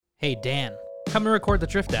Hey, Dan, come and record the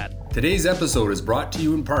Drift ad. Today's episode is brought to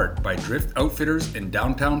you in part by Drift Outfitters in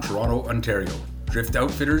downtown Toronto, Ontario. Drift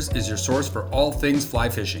Outfitters is your source for all things fly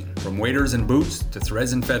fishing. From waders and boots to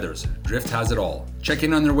threads and feathers, Drift has it all. Check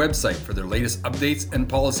in on their website for their latest updates and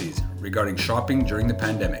policies regarding shopping during the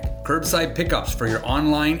pandemic. Curbside pickups for your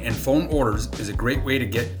online and phone orders is a great way to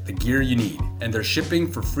get the gear you need. And they're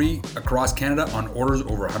shipping for free across Canada on orders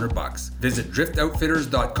over $100. Visit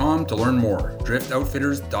driftoutfitters.com to learn more.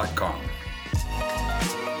 driftoutfitters.com.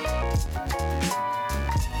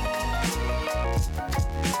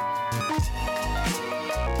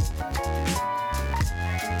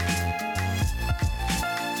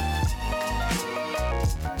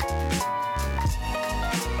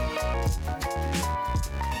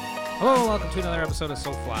 Hello, welcome to another episode of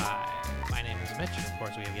So Fly. My name is Mitch, and of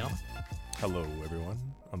course we have Yelma. Hello, everyone,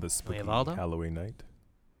 on this spooky have Aldo. Halloween night.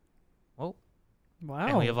 Oh, Wow.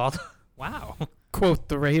 and we have Aldo. Wow. Quote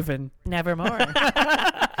the Raven. Nevermore.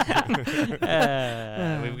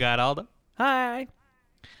 We've got Aldo. Hi.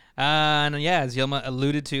 And yeah, as Yelma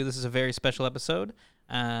alluded to, this is a very special episode.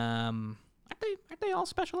 Aren't they all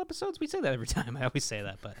special episodes? We say that every time. I always say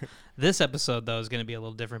that, but this episode though is going to be a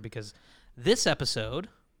little different because this episode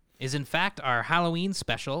is in fact our Halloween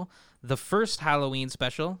special, the first Halloween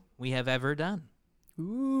special we have ever done.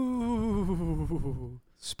 Ooh.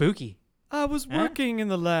 Spooky. I was Huh? working in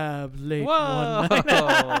the lab late Whoa. one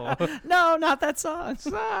night. No, not that song.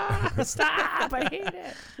 Stop. I hate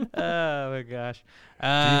it. Oh my gosh.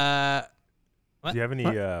 What? Do you have any?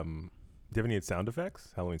 Do you have any sound effects?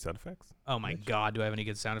 Halloween sound effects? Oh my God, do I have any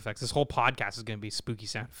good sound effects? This whole podcast is going to be spooky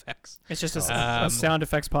sound effects. It's just a Um, sound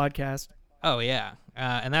effects podcast. Oh, yeah.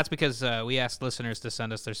 And that's because we asked listeners to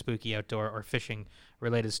send us their spooky outdoor or fishing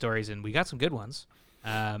related stories, and we got some good ones.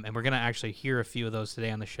 And we're going to actually hear a few of those today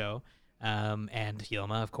on the show. And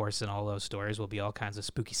Yilma, of course, in all those stories will be all kinds of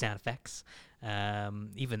spooky sound effects. I've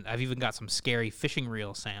even got some scary fishing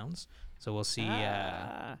reel sounds. So we'll see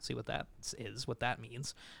see what that is, what that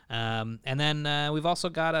means. And then we've also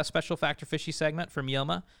got a special Factor Fishy segment from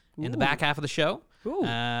Yilma in the back half of the show. Ooh.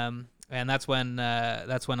 And that's when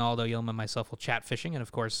Aldo, Yilma, and myself will chat fishing and,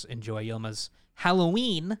 of course, enjoy Yilma's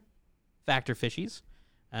Halloween Factor Fishies.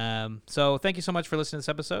 So thank you so much for listening to this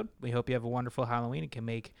episode. We hope you have a wonderful Halloween and can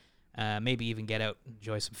make maybe even get out and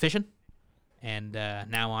enjoy some fishing. And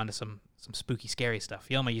now on to some spooky, scary stuff.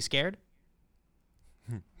 Yilma, you scared?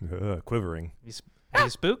 Quivering. Are you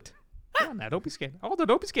spooked? Come on now, don't be scared. Aldo,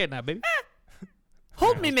 don't be scared now, baby.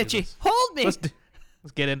 Hold Alright, me, let's do Mitchie. this. Hold me. Let's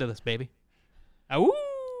get into this, baby. Ooh!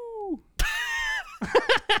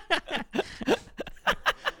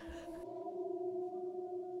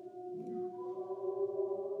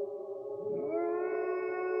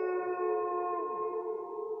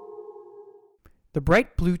 The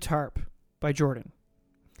Bright Blue Tarp by Jordan.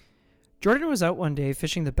 Jordan was out one day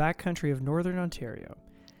fishing the backcountry of northern Ontario.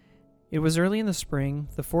 It was early in the spring,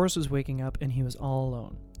 the forest was waking up, and he was all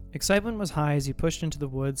alone. Excitement was high as he pushed into the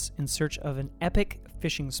woods in search of an epic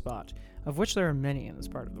fishing spot, of which there are many in this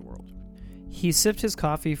part of the world. He sipped his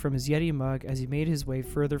coffee from his Yeti mug as he made his way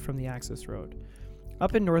further from the access road.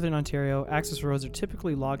 Up in northern Ontario, access roads are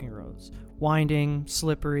typically logging roads, winding,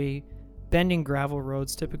 slippery, bending gravel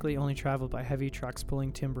roads typically only traveled by heavy trucks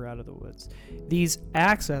pulling timber out of the woods. These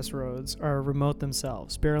access roads are remote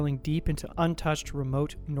themselves, barreling deep into untouched,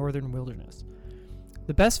 remote northern wilderness.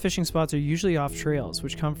 The best fishing spots are usually off trails,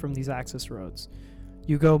 which come from these access roads.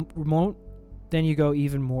 You go remote, then you go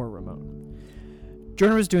even more remote.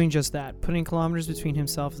 Jordan was doing just that, putting kilometers between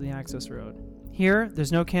himself and the access road. Here,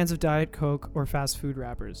 there's no cans of Diet Coke or fast food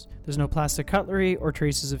wrappers. There's no plastic cutlery or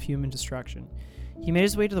traces of human destruction. He made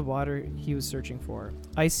his way to the water he was searching for.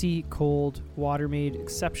 Icy, cold, water made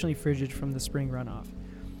exceptionally frigid from the spring runoff.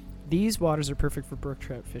 These waters are perfect for brook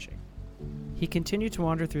trout fishing. He continued to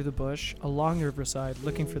wander through the bush, along the riverside,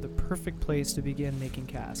 looking for the perfect place to begin making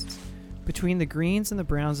casts. Between the greens and the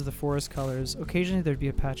browns of the forest colors, occasionally there'd be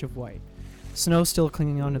a patch of white. Snow still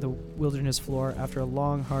clinging onto the wilderness floor after a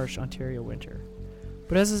long, harsh Ontario winter.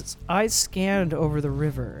 But as his eyes scanned over the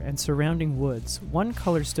river and surrounding woods, one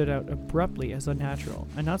color stood out abruptly as unnatural,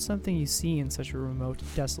 and not something you see in such a remote,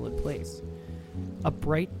 desolate place. A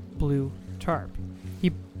bright blue tarp.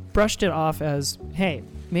 He brushed it off as, hey,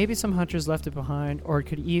 maybe some hunters left it behind, or it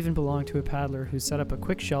could even belong to a paddler who set up a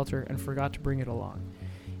quick shelter and forgot to bring it along.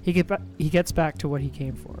 He gets back to what he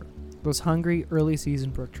came for, those hungry, early-season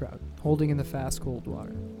brook trout, holding in the fast, cold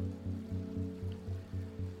water.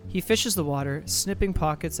 He fishes the water, snipping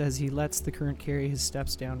pockets as he lets the current carry his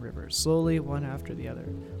steps downriver, slowly one after the other.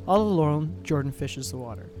 All alone, Jordan fishes the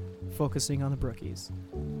water, focusing on the brookies.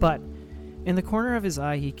 But In the corner of his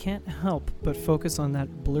eye, he can't help but focus on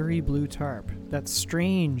that blurry blue tarp, that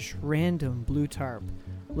strange, random blue tarp,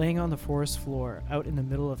 laying on the forest floor out in the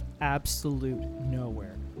middle of absolute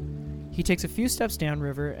nowhere. He takes a few steps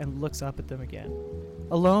downriver and looks up at them again.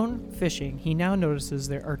 Alone, fishing, he now notices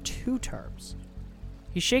there are 2 tarps.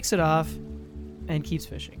 He shakes it off and keeps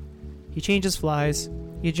fishing. He changes flies,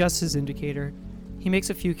 he adjusts his indicator, he makes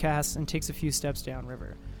a few casts and takes a few steps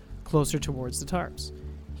downriver, closer towards the tarps.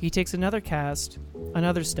 He takes another cast,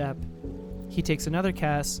 another step, he takes another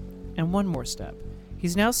cast, and one more step.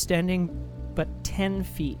 He's now standing but 10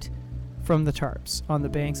 feet from the tarps on the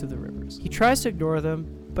banks of the rivers. He tries to ignore them,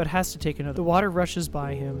 but has to take another. The water rushes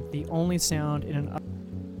by him, the only sound in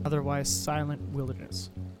an otherwise silent wilderness.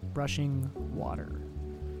 Rushing water.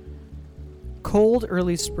 Cold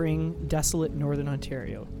early spring, desolate northern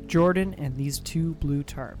Ontario. Jordan and these 2 blue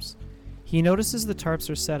tarps. He notices the tarps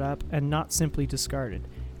are set up and not simply discarded.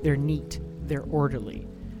 They're neat, they're orderly.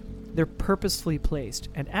 They're purposefully placed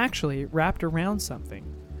and actually wrapped around something.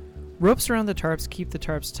 Ropes around the tarps keep the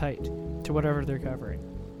tarps tight to whatever they're covering.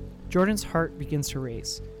 Jordan's heart begins to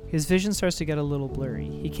race. His vision starts to get a little blurry.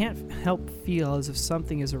 He can't help feel as if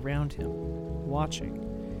something is around him, watching.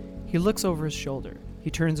 He looks over his shoulder. He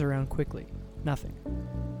turns around quickly. Nothing.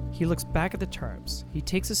 He looks back at the tarps. He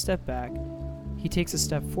takes a step back. He takes a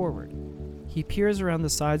step forward. He peers around the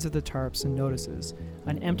sides of the tarps and notices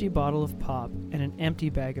an empty bottle of pop and an empty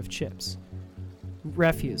bag of chips.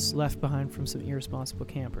 Refuse left behind from some irresponsible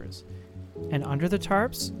campers. And under the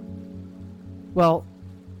tarps? Well,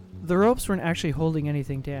 the ropes weren't actually holding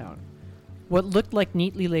anything down. What looked like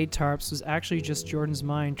neatly laid tarps was actually just Jordan's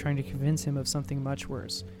mind trying to convince him of something much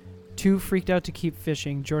worse. Too freaked out to keep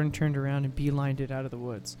fishing, Jordan turned around and beelined it out of the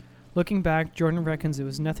woods. Looking back, Jordan reckons it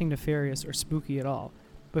was nothing nefarious or spooky at all.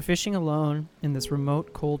 But fishing alone in this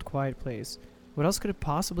remote, cold, quiet place, what else could it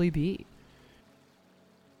possibly be?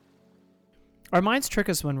 Our minds trick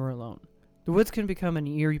us when we're alone. The woods can become an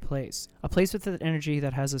eerie place, a place with an energy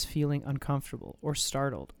that has us feeling uncomfortable, or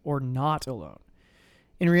startled, or not alone.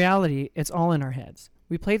 In reality, it's all in our heads.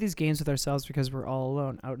 We play these games with ourselves because we're all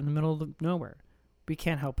alone, out in the middle of nowhere. We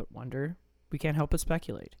can't help but wonder. We can't help but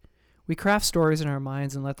speculate. We craft stories in our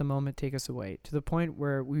minds and let the moment take us away, to the point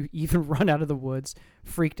where we even run out of the woods,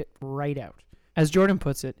 freaked right out. As Jordan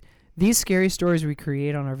puts it, these scary stories we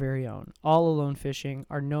create on our very own, all alone fishing,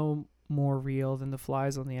 are no more real than the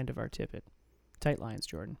flies on the end of our tippet. Tight lines,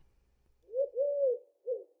 Jordan.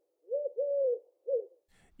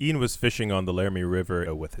 Ian was fishing on the Laramie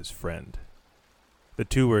River with his friend. The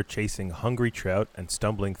 2 were chasing hungry trout and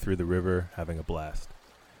stumbling through the river, having a blast.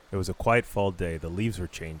 It was a quiet fall day, the leaves were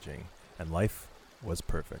changing, and life was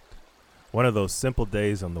perfect. One of those simple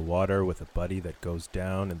days on the water with a buddy that goes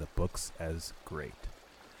down in the books as great.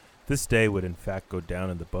 This day would in fact go down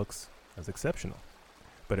in the books as exceptional.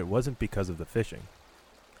 But it wasn't because of the fishing.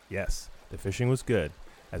 Yes, the fishing was good,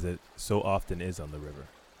 as it so often is on the river.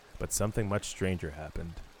 But something much stranger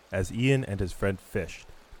happened. As Ian and his friend fished,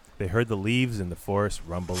 they heard the leaves in the forest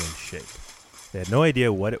rumble and shake. They had no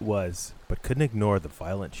idea what it was, but couldn't ignore the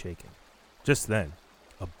violent shaking. Just then,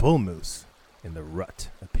 a bull moose in the rut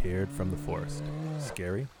appeared from the forest.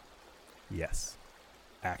 Scary? Yes,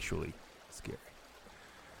 actually scary.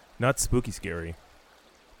 Not spooky scary.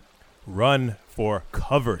 Run for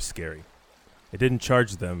cover scary. It didn't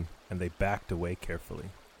charge them, and they backed away carefully,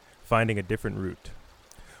 finding a different route.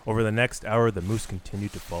 Over the next hour, the moose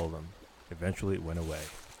continued to follow them. Eventually, it went away,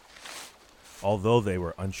 although they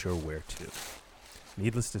were unsure where to.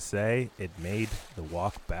 Needless to say, it made the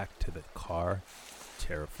walk back to the car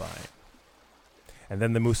terrifying. And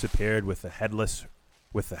then the moose appeared with a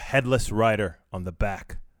headless rider on the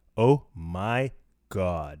back. Oh my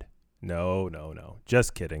God. No.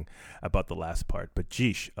 Just kidding about the last part. But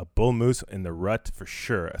geesh, a bull moose in the rut, for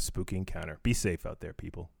sure a spooky encounter. Be safe out there,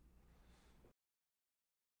 people.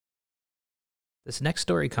 This next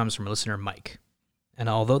story comes from listener Mike. And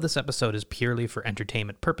although this episode is purely for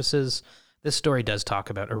entertainment purposes, this story does talk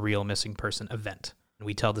about a real missing person event. And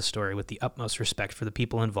we tell the story with the utmost respect for the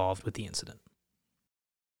people involved with the incident.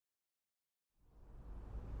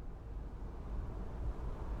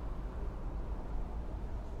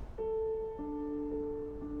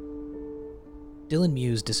 Dylan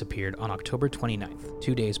Muse disappeared on October 29th,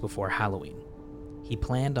 2 days before Halloween. He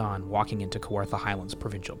planned on walking into Kawartha Highlands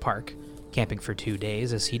Provincial Park, camping for 2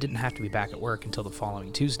 days as he didn't have to be back at work until the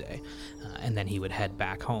following Tuesday, and then he would head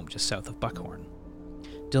back home just south of Buckhorn.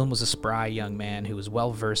 Dylan was a spry young man who was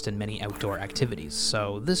well versed in many outdoor activities,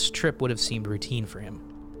 so this trip would have seemed routine for him.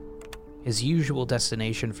 His usual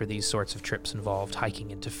destination for these sorts of trips involved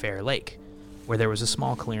hiking into Fair Lake, where there was a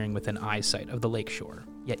small clearing within eyesight of the lakeshore.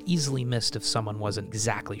 yet easily missed if someone wasn't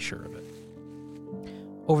exactly sure of it.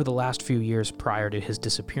 Over the last few years prior to his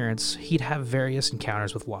disappearance, he'd have various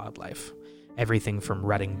encounters with wildlife. Everything from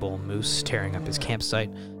rutting bull moose tearing up his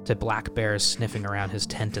campsite, to black bears sniffing around his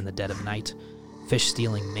tent in the dead of night, fish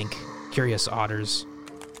stealing mink, curious otters,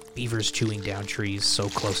 beavers chewing down trees so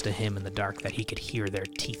close to him in the dark that he could hear their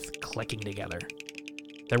teeth clicking together.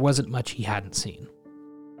 There wasn't much he hadn't seen.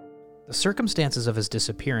 The circumstances of his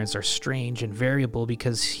disappearance are strange and variable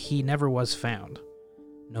because he never was found.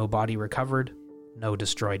 No body recovered, no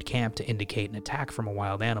destroyed camp to indicate an attack from a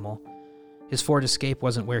wild animal. His Ford Escape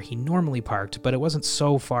wasn't where he normally parked, but it wasn't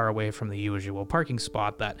so far away from the usual parking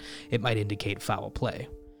spot that it might indicate foul play.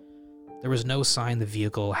 There was no sign the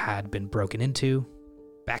vehicle had been broken into.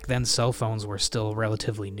 Back then, cell phones were still a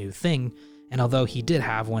relatively new thing, and although he did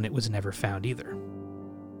have one, it was never found either.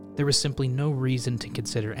 There was simply no reason to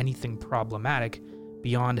consider anything problematic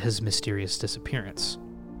beyond his mysterious disappearance.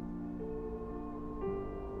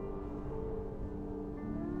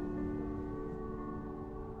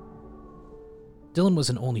 Dylan was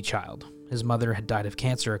an only child. His mother had died of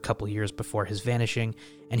cancer a couple years before his vanishing,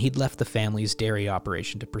 and he'd left the family's dairy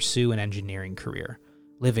operation to pursue an engineering career,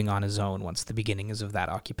 living on his own once the beginnings of that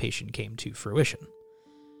occupation came to fruition.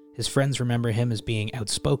 His friends remember him as being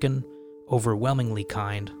outspoken, overwhelmingly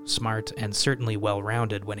kind, smart, and certainly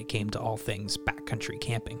well-rounded when it came to all things backcountry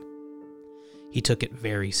camping. He took it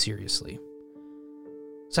very seriously.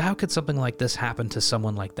 So how could something like this happen to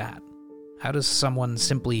someone like that? How does someone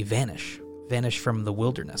simply vanish from the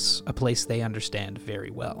wilderness, a place they understand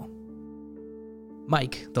very well?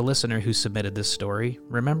 Mike, the listener who submitted this story,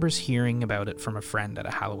 remembers hearing about it from a friend at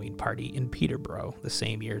a Halloween party in Peterborough the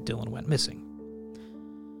same year Dylan went missing.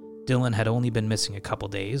 Dylan had only been missing a couple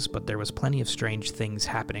days, but there was plenty of strange things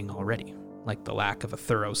happening already, like the lack of a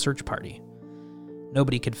thorough search party.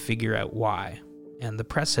 Nobody could figure out why, and the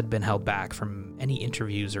press had been held back from any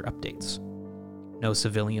interviews or updates. No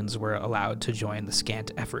civilians were allowed to join the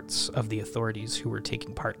scant efforts of the authorities who were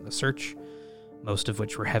taking part in the search, most of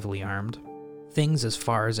which were heavily armed. Things, as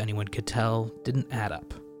far as anyone could tell, didn't add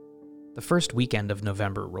up. The first weekend of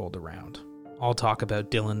November rolled around. All talk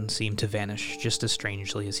about Dylan seemed to vanish just as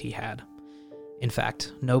strangely as he had. In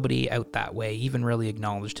fact, nobody out that way even really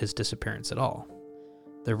acknowledged his disappearance at all.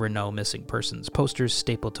 There were no missing persons posters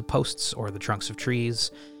stapled to posts or the trunks of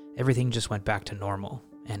trees. Everything just went back to normal,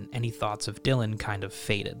 and any thoughts of Dylan kind of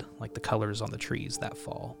faded, like the colors on the trees that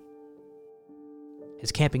fall.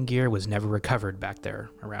 His camping gear was never recovered back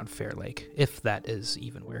there around Fair Lake, if that is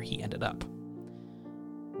even where he ended up.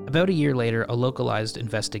 About a year later, a localized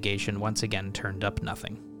investigation once again turned up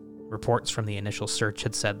nothing. Reports from the initial search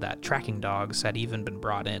had said that tracking dogs had even been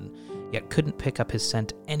brought in, yet couldn't pick up his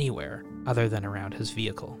scent anywhere other than around his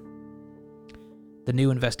vehicle. The new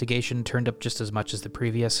investigation turned up just as much as the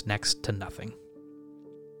previous, next to nothing.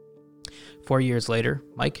 4 years later,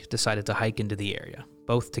 Mike decided to hike into the area,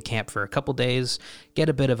 both to camp for a couple days, get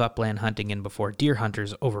a bit of upland hunting in before deer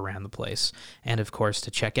hunters overran the place, and of course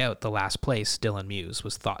to check out the last place Dylan Mews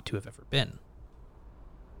was thought to have ever been.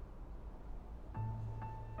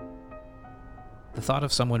 The thought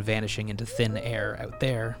of someone vanishing into thin air out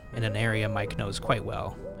there, in an area Mike knows quite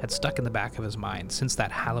well, had stuck in the back of his mind since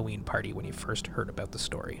that Halloween party when he first heard about the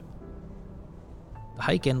story. The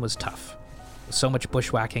hike in was tough, with so much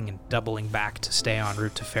bushwhacking and doubling back to stay en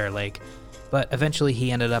route to Fair Lake, but eventually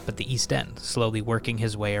he ended up at the east end, slowly working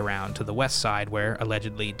his way around to the west side where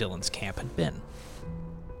allegedly Dylan's camp had been.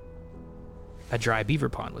 A dry beaver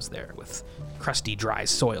pond was there, with crusty dry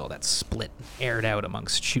soil that split and aired out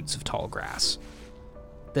amongst shoots of tall grass.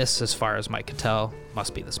 This, as far as Mike could tell,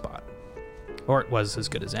 must be the spot. Or it was as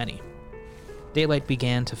good as any. Daylight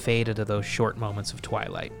began to fade into those short moments of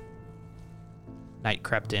twilight. Night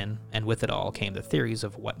crept in, and with it all came the theories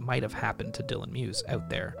of what might have happened to Dylan Mews out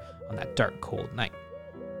there on that dark, cold night.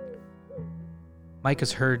 Mike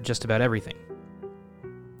has heard just about everything.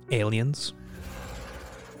 Aliens,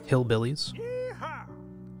 hillbillies,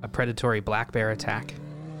 a predatory black bear attack,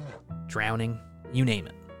 drowning, you name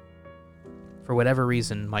it. For whatever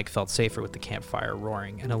reason, Mike felt safer with the campfire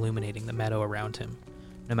roaring and illuminating the meadow around him,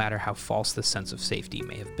 no matter how false this sense of safety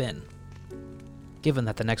may have been. Given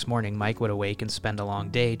that the next morning Mike would awake and spend a long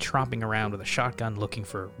day tromping around with a shotgun looking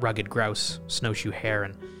for rugged grouse, snowshoe hare,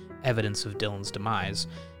 and evidence of Dylan's demise,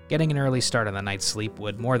 getting an early start on the night's sleep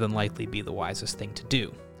would more than likely be the wisest thing to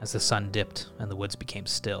do, as the sun dipped and the woods became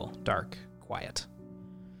still, dark, quiet.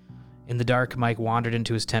 In the dark, Mike wandered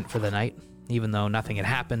into his tent for the night. Even though nothing had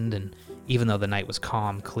happened, and even though the night was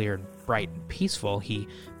calm, clear, bright, and peaceful, he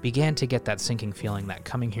began to get that sinking feeling that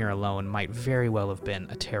coming here alone might very well have been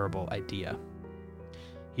a terrible idea.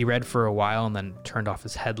 He read for a while and then turned off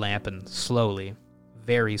his headlamp and slowly,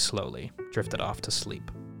 very slowly, drifted off to sleep.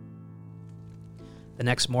 The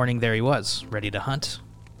next morning, there he was, ready to hunt,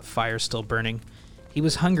 the fire still burning. He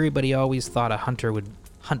was hungry, but he always thought a hunter would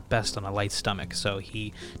hunt best on a light stomach, so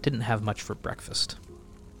he didn't have much for breakfast.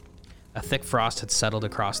 A thick frost had settled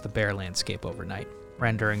across the bare landscape overnight,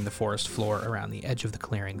 rendering the forest floor around the edge of the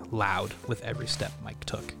clearing loud with every step Mike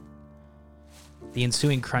took. The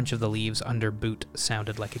ensuing crunch of the leaves under boot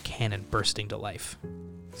sounded like a cannon bursting to life.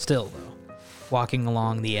 Still, though, walking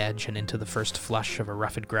along the edge and into the first flush of a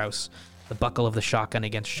ruffed grouse, the buckle of the shotgun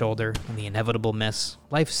against shoulder, and the inevitable miss,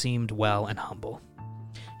 life seemed well and humble.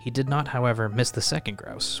 He did not, however, miss the second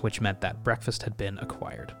grouse, which meant that breakfast had been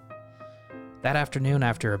acquired. That afternoon,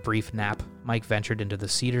 after a brief nap, Mike ventured into the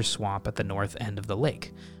cedar swamp at the north end of the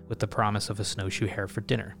lake, with the promise of a snowshoe hare for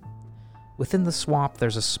dinner. Within the swamp,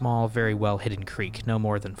 there's a small, very well-hidden creek, no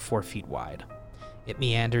more than 4 feet wide. It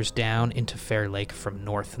meanders down into Fair Lake from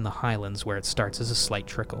north in the highlands, where it starts as a slight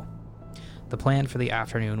trickle. The plan for the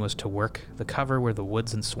afternoon was to work the cover where the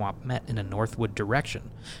woods and swamp met in a northward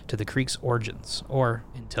direction to the creek's origins, or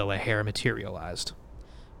until a hare materialized.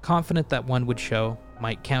 Confident that one would show,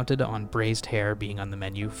 Mike counted on braised hare being on the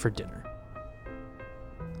menu for dinner.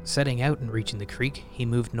 Setting out and reaching the creek, he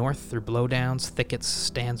moved north through blowdowns, thickets,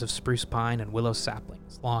 stands of spruce pine, and willow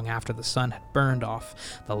saplings, long after the sun had burned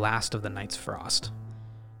off the last of the night's frost.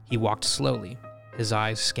 He walked slowly, his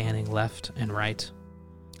eyes scanning left and right.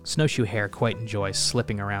 Snowshoe hare quite enjoy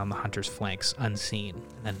slipping around the hunter's flanks unseen,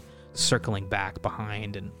 and then circling back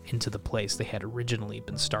behind and into the place they had originally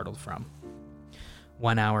been startled from.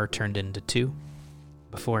 1 hour turned into 2.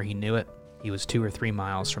 Before he knew it, he was 2 or 3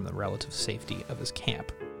 miles from the relative safety of his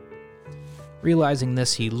camp. Realizing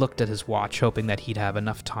this, he looked at his watch, hoping that he'd have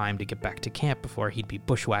enough time to get back to camp before he'd be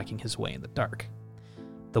bushwhacking his way in the dark.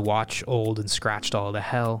 The watch, old and scratched all to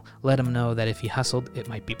hell, let him know that if he hustled, it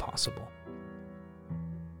might be possible.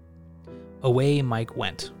 Away Mike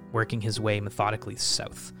went, working his way methodically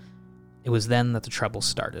south. It was then that the trouble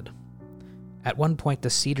started. At one point, the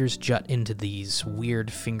cedars jut into these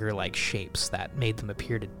weird finger-like shapes that made them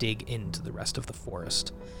appear to dig into the rest of the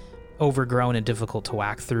forest. Overgrown and difficult to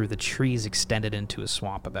whack through, the trees extended into a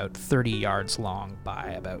swamp about 30 yards long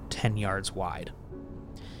by about 10 yards wide.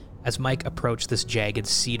 As Mike approached this jagged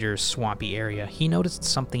cedar swampy area, he noticed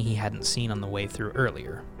something he hadn't seen on the way through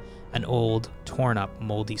earlier. An old, torn-up,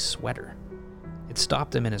 moldy sweater. It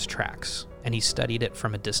stopped him in his tracks, and he studied it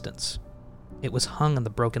from a distance. It was hung on the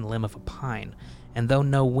broken limb of a pine, and though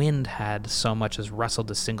no wind had so much as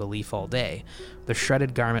rustled a single leaf all day, the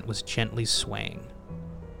shredded garment was gently swaying.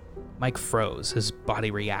 Mike froze, his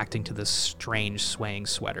body reacting to this strange swaying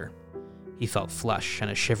sweater. He felt flush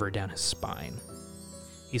and a shiver down his spine.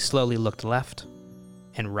 He slowly looked left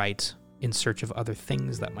and right in search of other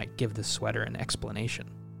things that might give this sweater an explanation.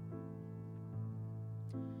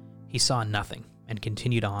 He saw nothing and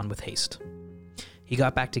continued on with haste. He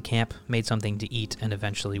got back to camp, made something to eat, and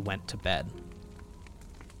eventually went to bed.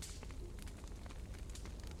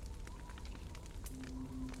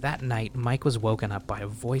 That night, Mike was woken up by a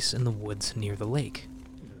voice in the woods near the lake.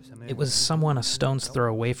 It was someone a stone's throw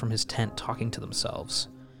away from his tent talking to themselves.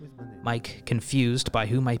 Mike, confused by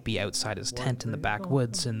who might be outside his tent in the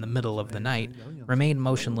backwoods in the middle of the night, remained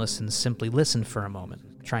motionless and simply listened for a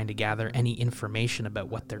moment, trying to gather any information about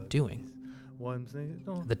what they're doing.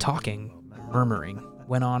 The talking, murmuring,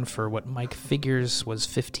 went on for what Mike figures was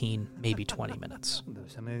 15, maybe 20 minutes.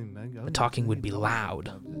 The talking would be loud,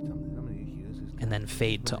 and then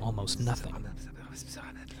fade to almost nothing.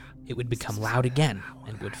 It would become loud again,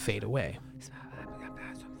 and would fade away.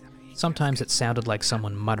 Sometimes it sounded like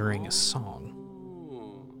someone muttering a song.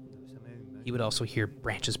 He would also hear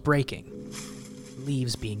branches breaking,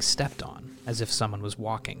 leaves being stepped on, as if someone was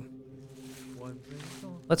walking.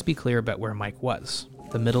 Let's be clear about where Mike was.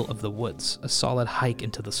 The middle of the woods, a solid hike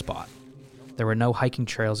into the spot. There were no hiking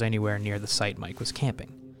trails anywhere near the site Mike was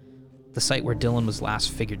camping. The site where Dylan was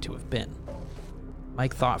last figured to have been.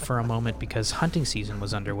 Mike thought for a moment because hunting season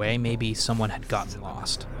was underway, maybe someone had gotten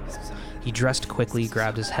lost. He dressed quickly,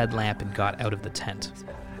 grabbed his headlamp, and got out of the tent.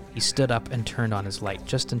 He stood up and turned on his light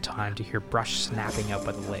just in time to hear brush snapping out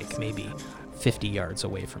by the lake, maybe 50 yards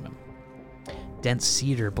away from him. Dense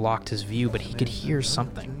cedar blocked his view, but he could hear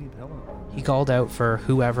something. He called out for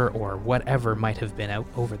whoever or whatever might have been out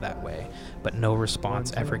over that way, but no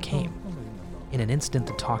response ever came. In an instant,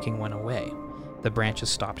 the talking went away. The branches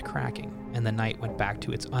stopped cracking, and the night went back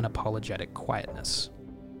to its unapologetic quietness.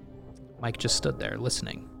 Mike just stood there,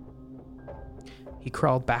 listening. He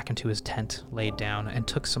crawled back into his tent, laid down, and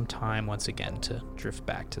took some time once again to drift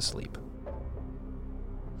back to sleep.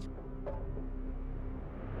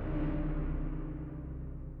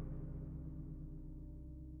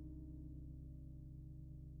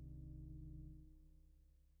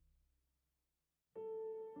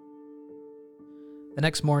 The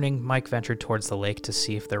next morning, Mike ventured towards the lake to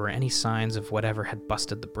see if there were any signs of whatever had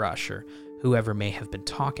busted the brush or whoever may have been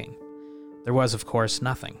talking. There was, of course,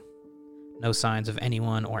 nothing. No signs of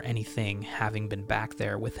anyone or anything having been back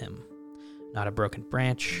there with him. Not a broken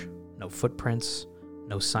branch, no footprints,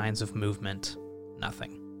 no signs of movement,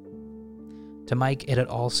 nothing. To Mike, it had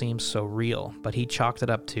all seemed so real, but he chalked it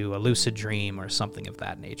up to a lucid dream or something of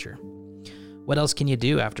that nature. What else can you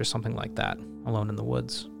do after something like that, alone in the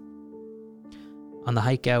woods? On the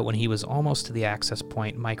hike out, when he was almost to the access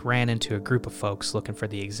point, Mike ran into a group of folks looking for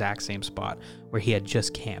the exact same spot where he had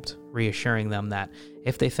just camped, reassuring them that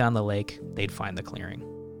if they found the lake, they'd find the clearing.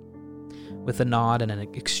 With a nod and an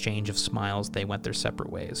exchange of smiles, they went their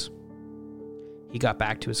separate ways. He got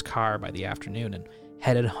back to his car by the afternoon and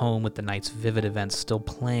headed home with the night's vivid events still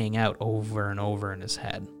playing out over and over in his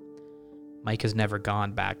head. Mike has never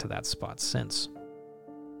gone back to that spot since.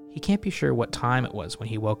 He can't be sure what time it was when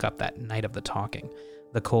he woke up that night of the talking,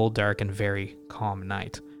 the cold, dark, and very calm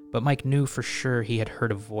night, but Mike knew for sure he had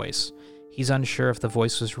heard a voice. He's unsure if the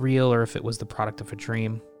voice was real or if it was the product of a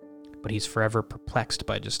dream, but he's forever perplexed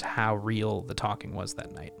by just how real the talking was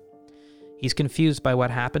that night. He's confused by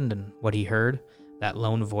what happened and what he heard, that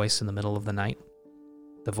lone voice in the middle of the night,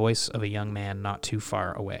 the voice of a young man not too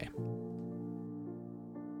far away.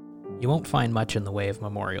 You won't find much in the way of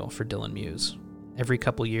memorial for Dylan Muse. Every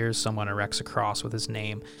couple years, someone erects a cross with his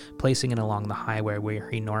name, placing it along the highway where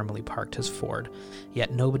he normally parked his Ford,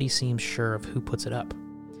 yet nobody seems sure of who puts it up.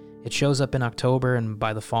 It shows up in October, and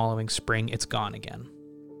by the following spring, it's gone again.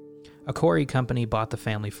 A quarry company bought the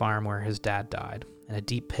family farm where his dad died, and a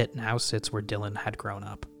deep pit now sits where Dylan had grown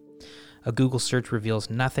up. A Google search reveals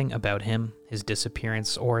nothing about him, his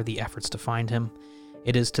disappearance, or the efforts to find him.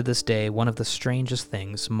 It is to this day one of the strangest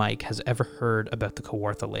things Mike has ever heard about the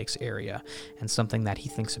Kawartha Lakes area, and something that he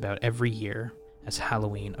thinks about every year as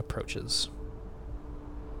Halloween approaches.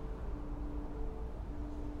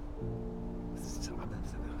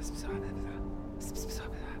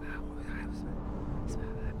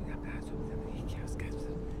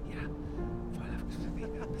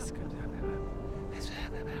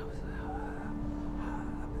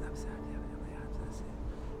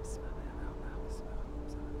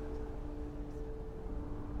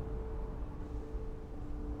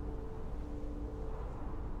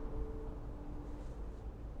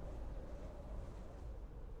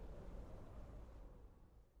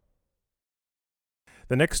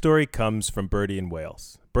 The next story comes from Bertie in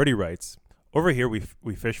Wales. Bertie writes, "Over here we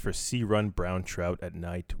fish for sea-run brown trout at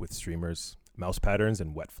night with streamers, mouse patterns,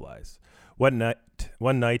 and wet flies. One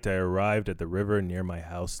night I arrived at the river near my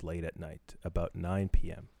house late at night, about 9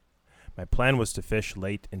 p.m. My plan was to fish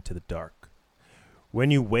late into the dark.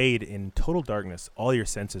 When you wade in total darkness, all your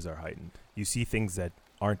senses are heightened. You see things that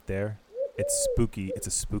aren't there. It's spooky. It's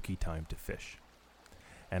a spooky time to fish.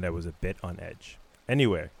 And I was a bit on edge.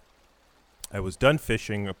 Anyway, I was done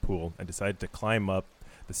fishing a pool and decided to climb up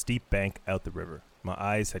the steep bank out the river. My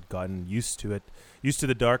eyes had gotten used to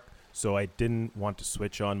the dark, so I didn't want to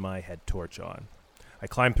switch on my head torch on. I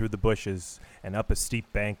climbed through the bushes and up a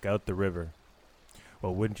steep bank out the river.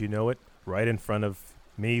 Well, wouldn't you know it, right in front of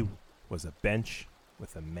me was a bench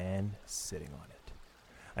with a man sitting on it.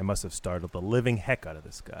 I must have startled the living heck out of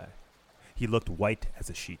this guy. He looked white as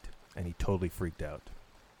a sheet, and he totally freaked out.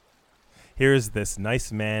 Here is this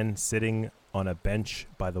nice man sitting on a bench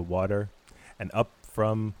by the water, and up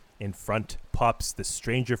from in front pops the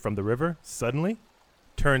stranger from the river suddenly.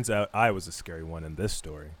 Turns out I was a scary one in this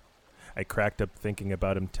story. I cracked up thinking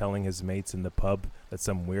about him telling his mates in the pub that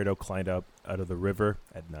some weirdo climbed up out of the river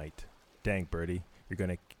at night. Dang, Bertie, you're going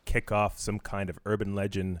to kick off some kind of urban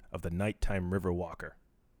legend of the nighttime river walker.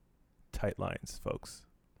 Tight lines, folks.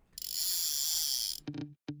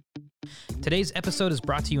 Today's episode is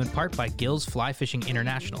brought to you in part by Gills Fly Fishing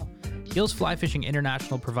International. Gills Fly Fishing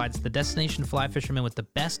International provides the destination fly fishermen with the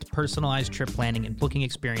best personalized trip planning and booking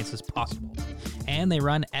experiences possible. And they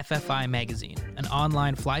run FFI Magazine, an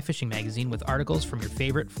online fly fishing magazine with articles from your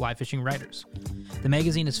favorite fly fishing writers. The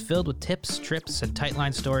magazine is filled with tips, trips, and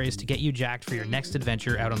tightline stories to get you jacked for your next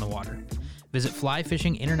adventure out on the water. Visit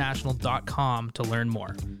flyfishinginternational.com to learn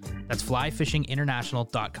more. That's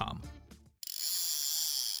flyfishinginternational.com.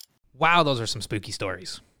 Wow, those are some spooky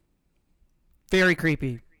stories. Very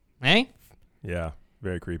creepy. Eh? Yeah,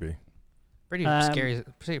 very creepy. Pretty scary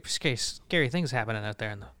things happening out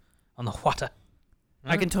there on the water.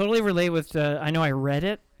 I can totally relate with, I know I read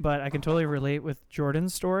it, but I can totally relate with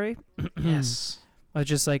Jordan's story. Yes. Of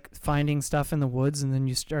just like finding stuff in the woods, and then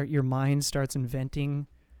your mind starts inventing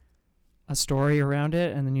a story around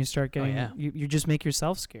it, and then you start getting, you just make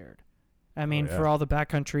yourself scared. I mean, for all the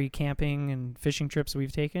backcountry camping and fishing trips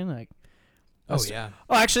we've taken, like Oh, yeah.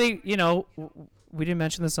 Oh, actually, we didn't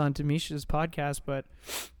mention this on Demisha's podcast, but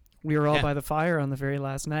we were all Yeah. by the fire on the very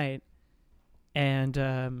last night,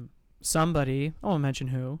 and somebody, I won't mention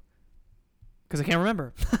who, because I can't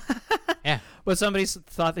remember. Yeah. But somebody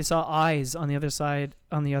thought they saw eyes on the other side,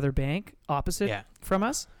 on the other bank, opposite Yeah. from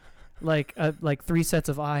us, like 3 sets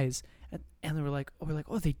of eyes, and they were like, "Oh,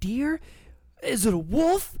 are they deer? Is it a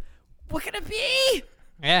wolf? What can it be?"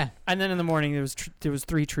 Yeah. And then in the morning, there was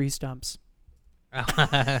 3 tree stumps.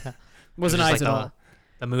 Wasn't Wasn't eyes at all.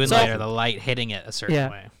 The moonlight or the light hitting it a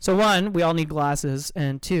certain way. So 1, we all need glasses,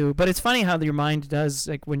 and 2, but it's funny how your mind does,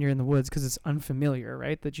 like when you're in the woods, because it's unfamiliar,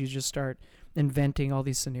 right? That you just start inventing all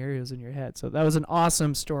these scenarios in your head. So that was an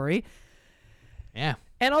awesome story. Yeah.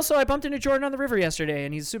 And also, I bumped into Jordan on the river yesterday,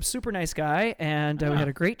 and he's a super nice guy, and we Ah. had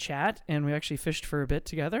a great chat, and we actually fished for a bit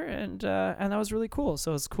together, and that was really cool.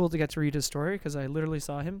 So it's cool to get to read his story, because I literally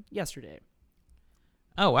saw him yesterday.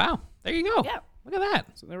 Oh, wow. There you go. Yeah. Look at that.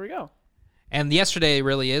 So there we go. And yesterday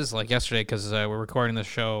really is like yesterday because we're recording the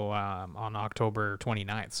show on October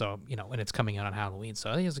 29th. So, when it's coming out on Halloween.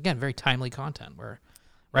 So I think it's, again, very timely content. We're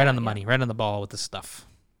right on the money, right on the ball with this stuff.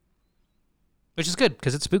 Which is good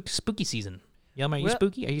because it's spooky season. Yelma, are you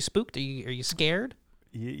spooky? Are you spooked? Are you scared?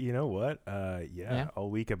 You know what? Yeah. All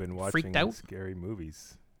week I've been watching out? scary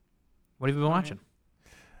movies. What have you been watching?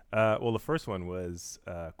 Well, the first one was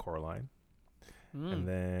Coraline. Mm. And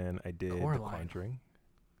then I did Coraline. The Conjuring.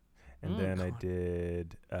 And then I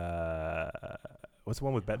did what's the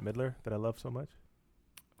one with Bette Midler that I love so much?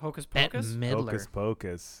 Hocus Bette Pocus? Midler. Hocus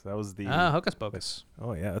Pocus. That was the Hocus Pocus.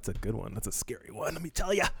 Oh yeah, that's a good one. That's a scary one. Let me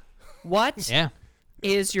tell you. What Yeah.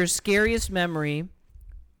 is your scariest memory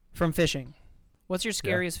from fishing? What's your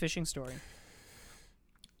scariest fishing story?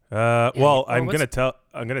 Well, or I'm what's-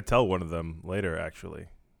 gonna tell one of them later actually.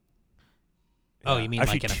 Oh, you mean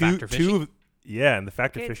Actually, like in a Factor Fishy? two of, yeah, in the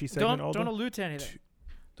Factor Fishy segment. Don't Aldo. allude to anything,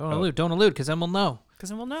 Don't allude, because then we'll know. because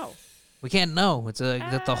then we'll know. We can't know. It's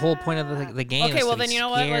that's the whole point of the game. Okay, is well to be then you know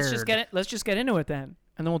what? Let's just scared. get into it then,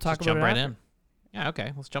 and then we'll talk Just about jump it right after. in. Yeah,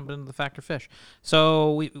 okay. Let's jump into the Factor Fish.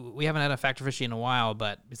 So we haven't had a Factor Fishy in a while,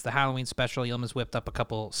 but it's the Halloween special. Yilma's whipped up a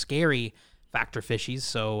couple scary Factor Fishies.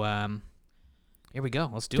 So here we go.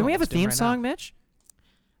 Let's do it. Do we have a Let's do it theme right song, now. Mitch?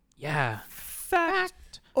 Yeah. Fact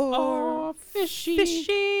or fishy.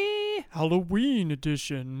 fishy Halloween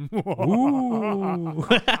edition. Ooh.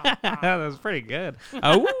 That was pretty good.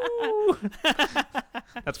 Ooh.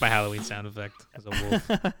 That's my Halloween sound effect as a wolf.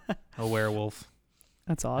 A werewolf.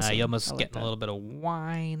 That's awesome. Yilma's I like getting that. a little bit of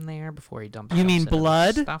wine there before he dumps. You mean into the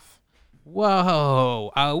blood? Stuff.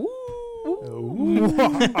 Whoa.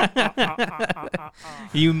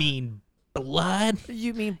 You mean blood?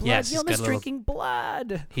 You mean blood? Yes, he's got a Yilma's little- drinking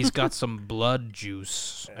blood. He's got some blood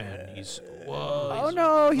juice, and he's Oh he's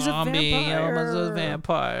no, he's a zombie. vampire. Yilma's a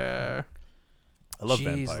vampire. I love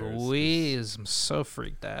Jeez vampires. Louise, I'm so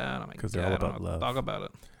freaked out. Oh my 'Cause God, they're all I don't about know what to love. talk about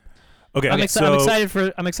it. Okay, I'm so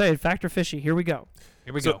excited. Factor fishy. Here we go.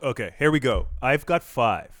 Here we so, go. okay, here we go. I've got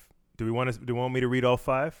 5. Do you want me to read all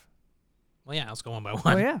 5? Well, yeah, let's go one by Oh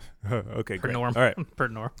one. yeah. Okay, Per great. normal. All right. Per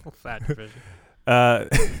normal Factor Fish.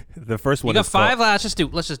 The first You one got is called- 5. Let's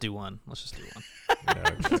just do one. Yeah,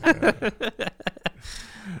 okay.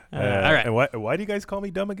 All right. And why do you guys call me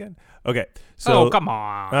dumb again? Okay, so Oh, come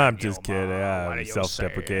on. I'm just kidding. What do you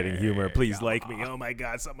Self-deprecating say? humor. Please like me. Oh my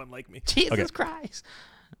God, someone like me. Jesus Okay. Christ.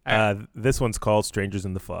 All right. This one's called "Strangers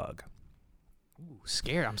in the Fog." Ooh,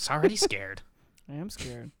 scared. I'm already scared. I am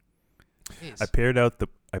scared. Jeez. I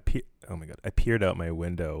peered out my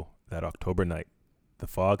window that October night. The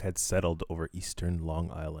fog had settled over eastern Long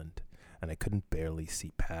Island, and I couldn't barely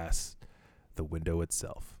see past the window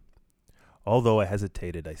itself. Although I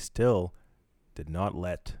hesitated, I still did not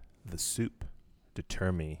let the soup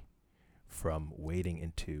deter me from wading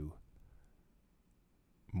into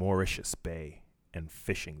Mauritius Bay and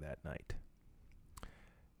fishing that night.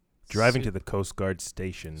 Driving to the Coast Guard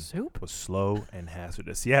station Soup? was slow and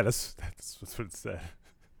hazardous. Yeah, that's what it said.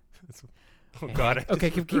 Oh God! I Okay,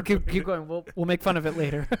 just keep going. We'll make fun of it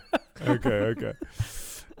later. okay.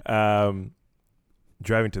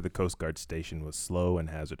 Driving to the Coast Guard station was slow and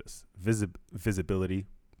hazardous. Visibility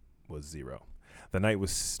was 0. The night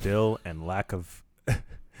was still, and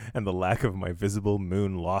the lack of my visible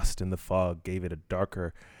moon lost in the fog gave it a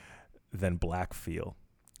darker than black feel.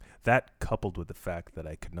 That, coupled with the fact that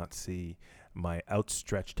I could not see my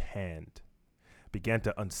outstretched hand, began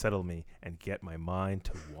to unsettle me and get my mind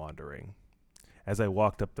to wandering. As I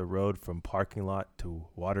walked up the road from parking lot to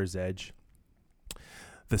water's edge,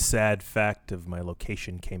 the sad fact of my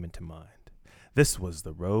location came into mind. This was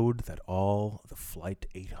the road that all the Flight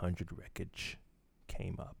 800 wreckage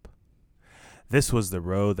came up. This was the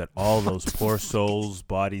road that all those poor souls'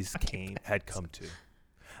 bodies had come to.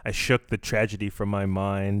 I shook the tragedy from my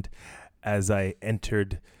mind as I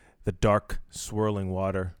entered the dark, swirling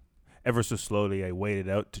water. Ever so slowly, I waded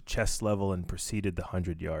out to chest level and proceeded the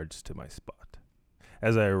 100 yards to my spot.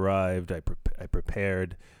 As I arrived, I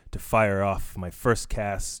prepared to fire off my first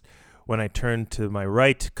cast when I turned to my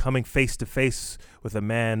right, coming face to face with a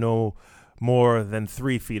man no more than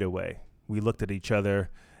 3 feet away. We looked at each other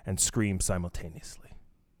and screamed simultaneously.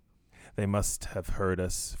 They must have heard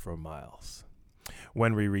us for miles.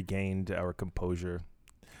 When we regained our composure,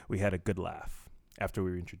 we had a good laugh. After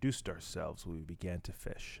we introduced ourselves, we began to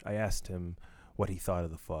fish. I asked him what he thought of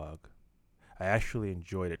the fog. I actually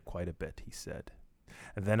enjoyed it quite a bit, he said.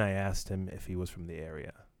 And then I asked him if he was from the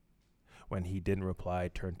area. When he didn't reply, I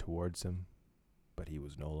turned towards him, but he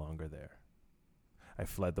was no longer there. I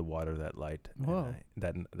fled the water that night,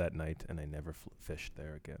 that night, and I never fished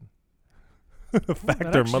there again.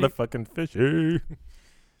 Factor motherfucking fishing.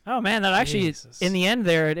 Oh man, that actually Jesus. in the end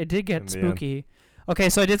there it did get spooky. Okay,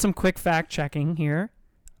 so I did some quick fact checking here.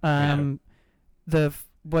 What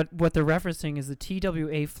they're referencing is the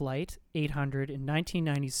TWA flight 800 in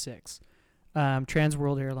 1996, Trans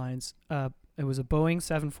World Airlines. It was a Boeing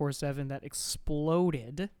 747 that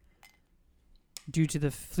exploded due to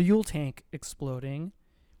the fuel tank exploding,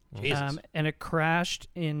 Jesus. and it crashed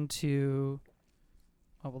into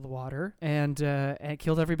the water and it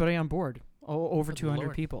killed everybody on board. Over Good 200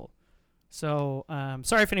 Lord. people. So,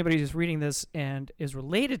 sorry if anybody is reading this and is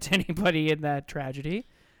related to anybody in that tragedy.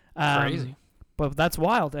 Crazy. But that's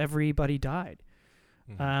wild. Everybody died.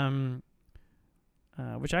 Mhm.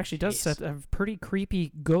 Which actually does Jeez. set a pretty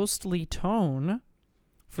creepy, ghostly tone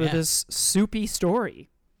for Yeah. this soupy story.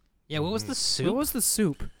 Yeah, what was the soup? What was the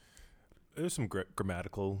soup? There's some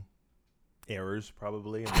grammatical errors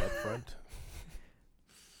probably in that front.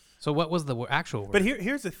 So what was the actual word? But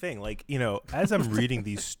here's the thing, like, as I'm reading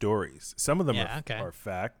these stories, some of them are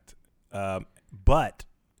fact, but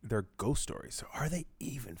they're ghost stories. So are they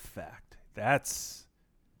even fact? That's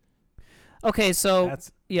Okay, so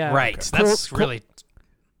yeah, right. Cole- That's really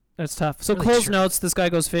that's tough. So really Cole's true. notes: this guy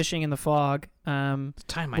goes fishing in the fog. time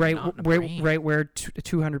my Right, knot in the brain. where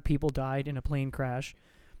 200 people died in a plane crash.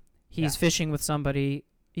 He's fishing with somebody,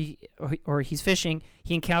 he's fishing.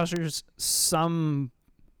 He encounters somebody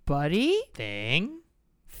thing.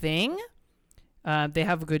 They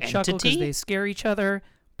have a good chuckle because Entity? they scare each other.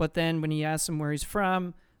 But then when he asks him where he's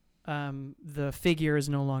from, the figure is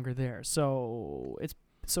no longer there. So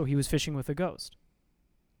he was fishing with a ghost.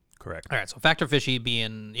 correct. All right, so Factor Fishy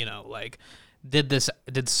being,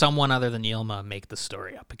 did someone other than Yilma make the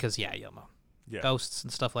story up? Because Yilma, Yeah. ghosts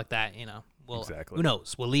and stuff like that, well, Exactly. who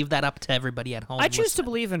knows? We'll leave that up to everybody at home. I choose to listening.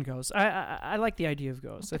 believe in ghosts. I like the idea of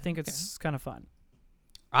ghosts. I think it's kind of fun.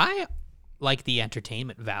 I like the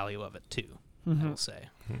entertainment value of it too. I will say.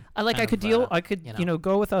 I like. Kind I could of, deal. I could, you know.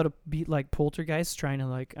 go without a beat like poltergeist trying to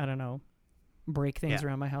I don't know, break things Yeah.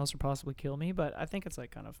 around my house or possibly kill me. But I think it's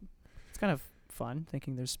kind of fun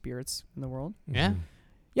thinking there's spirits in the world. Yeah. Mhm.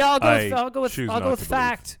 Yeah, I'll go choose with not to believe.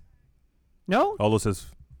 fact. No, Although says,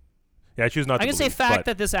 yeah, I choose not I'm to gonna say believe, fact but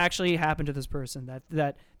that this actually happened to this person.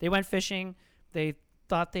 That they went fishing. They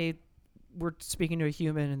thought they were speaking to a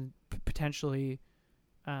human and potentially.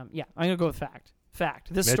 Yeah, I'm gonna go with fact.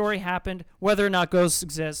 Fact. This Mitch? story happened. Whether or not ghosts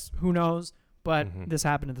exist, who knows? But Mhm. this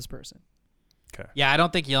happened to this person. Okay. Yeah, I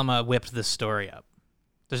don't think Yilma whipped this story up.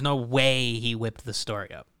 There's no way he whipped the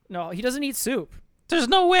story up. No, he doesn't eat soup. There's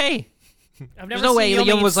no way. I've There's never no way seen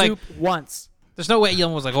Yilma Yilma was eat like- soup once. There's no way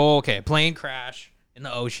Yilma was like, oh, okay, plane crash in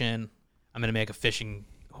the ocean. I'm going to make a fishing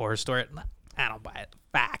horror story. I don't buy it.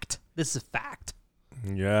 Fact. This is fact.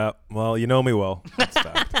 Yeah, well, you know me well. That's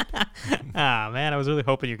fact. Man, I was really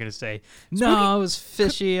hoping you were going to say, no, it was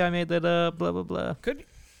fishy. I made that up, blah, blah, blah. Could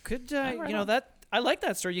that? I like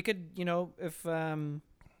that story. You could, if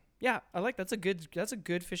yeah, I like that's a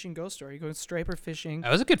good fishing ghost story. You go striper fishing.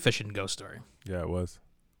 That was a good fishing ghost story. Yeah, it was.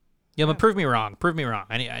 Yeah, but prove me wrong. Prove me wrong.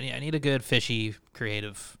 I need a good fishy,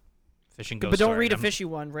 creative fishing ghost But don't story. read a I'm- fishy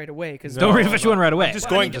one right away because Don't read a fishy one right away. I'm just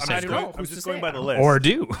Well, I going. mean, I'm I just don't going, know. I'm Who's just to going say? by the list. Or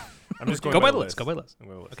do. I'm just going Go by by the the list. Go by the list. I'm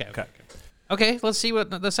going by the list. Okay. Okay. Okay, let's see what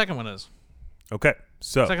the second one is. Okay.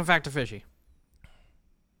 So Second Factor Fishy.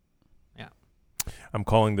 I'm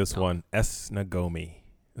calling this No. one Esnagomi.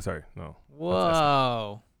 Sorry, no.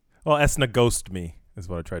 Whoa. Well, Esna Ghost Me is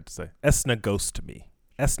what I tried to say. Esna Ghost Me.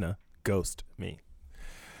 Esna Ghost Me.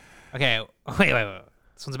 Okay, wait.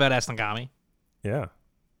 This one's about Esnagami. Yeah.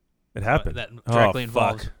 It happened. That Oh, directly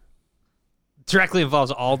fuck.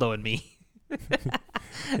 involves Aldo and me.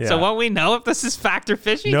 Yeah. So won't we know if this is Factor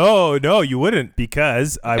Fishy? No, you wouldn't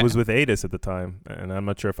because I was with Adis at the time, and I'm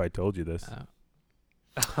not sure if I told you this.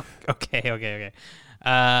 Okay.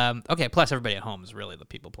 Okay. Plus, everybody at home is really the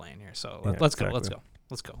people playing here. So Yeah, let's exactly. go.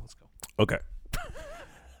 Let's go. Okay.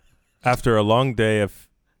 After a long day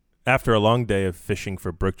of fishing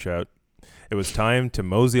for brook trout, it was time to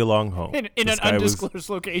mosey along home. In The an sky was- undisclosed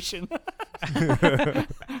location.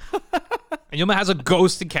 And Yuma has a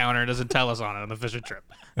ghost encounter and doesn't tell us on it on the fishing trip.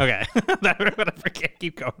 Okay. Whatever.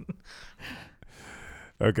 Keep going.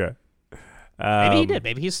 Okay. Maybe he did.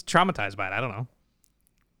 Maybe he's traumatized by it. I don't know.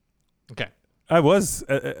 Okay. I was.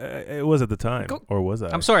 It was at the time, Go- or was I?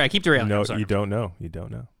 I'm sorry. I keep derailing. No, I'm sorry. you don't know. You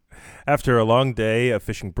don't know. After a long day of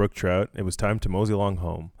fishing brook trout, it was time to mosey along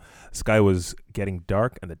home. The sky was getting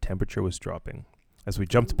dark and the temperature was dropping. As we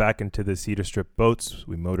jumped back into the cedar strip boats,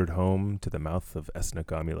 we motored home to the mouth of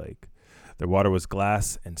Esnagami Lake. The water was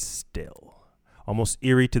glass and still, almost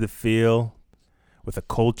eerie to the feel, with a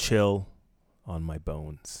cold chill on my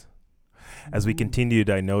bones. As we continued,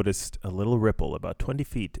 I noticed a little ripple about 20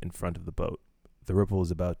 feet in front of the boat. The ripple was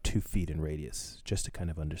about 2 feet in radius, just to kind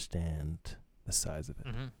of understand the size of it.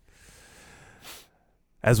 Mm-hmm.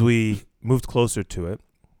 As we moved closer to it,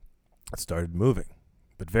 it started moving,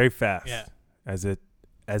 but very fast, Yeah. as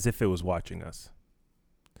if it was watching us.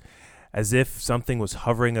 As if something was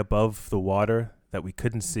hovering above the water that we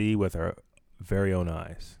couldn't see with our very own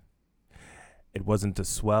eyes. It wasn't a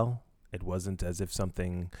swell. It wasn't as if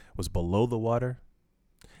something was below the water.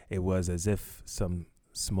 It was as if some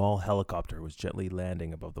small helicopter was gently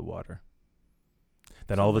landing above the water.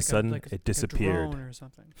 Then all of a sudden, it disappeared. Like a drone or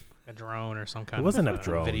something. A drone or some kind It wasn't of a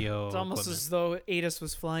drone. video. It's almost equipment. as though Adis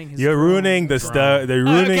was flying his You're drone. ruining the Drone. stuff. They're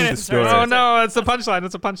ruining Okay, the sorry. story. Oh no, it's a punchline.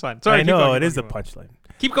 It's a punchline. Sorry, I keep know going, it keep is a going. punchline.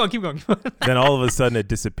 Keep going. Then all of a sudden, it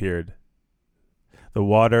disappeared. The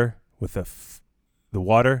water with a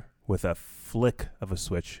flick of a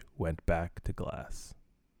switch went back to glass.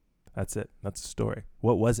 That's it. That's the story.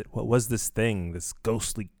 What was it? What was this thing? This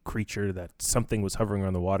ghostly creature that something was hovering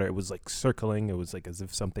around the water. It was like circling. It was like as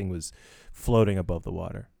if something was floating above the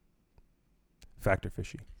water. Fact or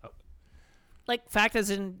fishy? Like, fact as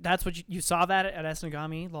in, that's what you saw that at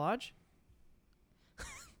Esnagami Lodge?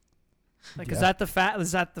 Like, Yeah. is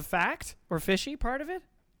that the fact or fishy part of it?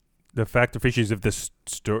 The fact or fishy is if this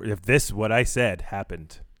story, if this what I said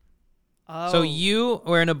happened. Oh. So you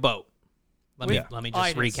were in a boat. Let me With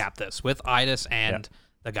just Idis. recap this with Idis and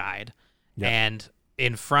the guide. Yeah. And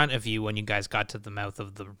in front of you, when you guys got to the mouth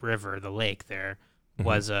of the river, the lake, there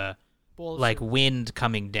was a Bullshit. like wind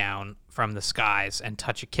coming down from the skies and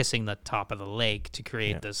kissing the top of the lake to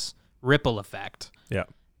create Yeah. this ripple effect, Yeah.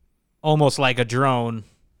 almost like a drone,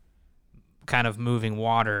 kind of moving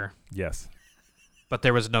water. Yes. But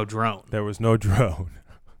there was no drone. There was no drone.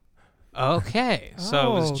 Okay,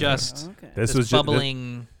 so it was okay. just Okay. This this was ju- thi-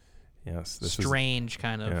 bubbling, Yes. This was. strange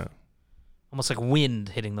kind of, Yeah. almost like wind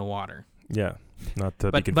hitting the water. Yeah. Not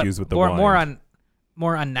to But be confused with the more wine.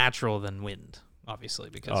 more unnatural than wind, obviously,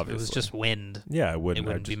 because if it was Obviously. just wind, Yeah, it it wouldn't.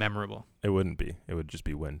 wouldn't be memorable. It wouldn't be. It would just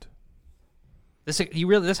be wind. This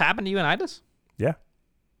happened to you and Idis? Yeah.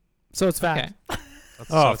 So it's fact. Okay.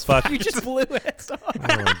 Oh, fuck. You just blew it. Oh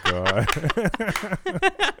my god.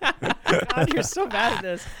 God, you're so bad at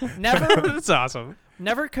this. Never That's awesome.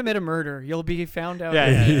 commit a murder. You'll be found out. Yeah,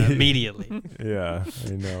 immediately. Yeah, I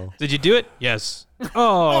know. Did you do it? Yes.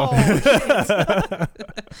 Oh.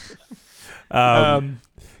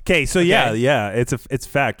 Okay, so yeah, it's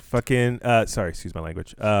fact. Fucking sorry, excuse my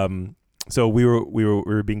language. So we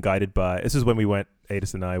were being guided by. This is when we went.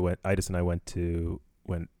 Adis and I went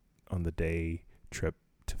on the day trip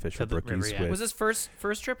to fish To for the brookies. river, yeah. With, Was this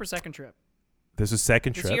first trip or second trip? this was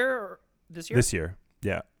second This trip year or this year? this year.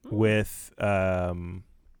 Yeah, with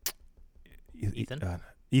Ethan?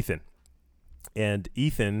 Ethan, and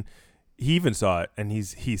Ethan, he even saw it, and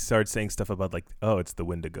he started saying stuff about like, oh, it's the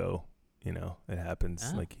Wendigo. You know, it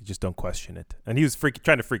happens. Oh. Like, you just don't question it. And he was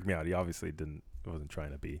trying to freak me out. He obviously wasn't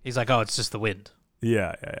trying to be. He's like, oh, it's just the wind.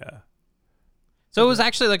 Yeah. So it was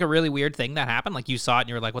actually like a really weird thing that happened. Like you saw it and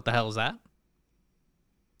you were like, what the hell is that?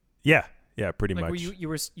 Yeah, pretty Like, much.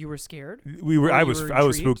 were you were scared? We were. or I you was. were I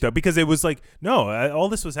was intrigued? spooked out because it was like all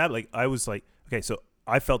this was happening. Like, I was like, okay, so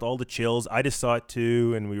I felt all the chills. I just saw it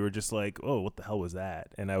too, and we were just like, oh, what the hell was that?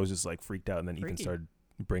 And I was just like freaked out. And then Ethan Freaky. started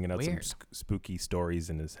bringing out some Weird. spooky stories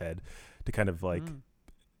in his head to kind of like Mm.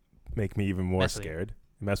 make me even more Mess with you. scared,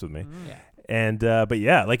 mess with me. Mm. Yeah. And but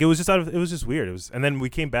yeah, like it was just weird. It was, and then we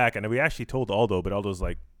came back and we actually told Aldo, but Aldo's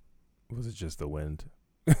like, was it just the wind?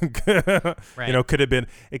 Right. You know, it could have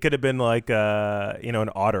been like an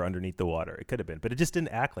otter underneath the water. It could have been, but it just didn't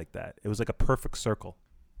act like that. It was like a perfect circle,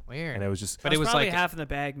 Weird. and it was just. But it was probably like- half in the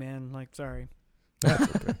bag, man. Like, sorry.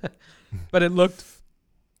 That's okay. But it looked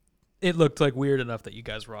it looked like weird enough that you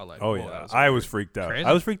guys were all like, Oh, "Whoa, yeah. that was I weird." was freaked out. Crazy.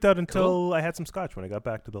 I was freaked out until I had some scotch when I got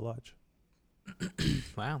back to the lodge.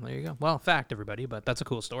 Wow, there you go. Well, fact, everybody, but that's a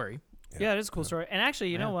cool story. Yeah, it is a cool story. And actually,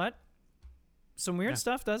 you know Yeah. what? Some weird Yeah.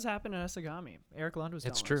 stuff does happen in Esagami. Eric Lund was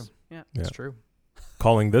It's telling true. us. Yeah. Yeah. It's true.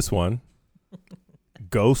 Calling this one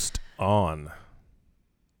Ghost On.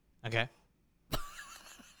 Okay.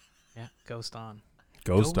 Yeah, Ghost On.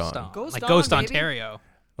 Ghost On. Ghost like On, Ghost baby. Ontario.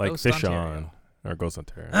 Like Ghost Fish Ontario. On. Or Ghost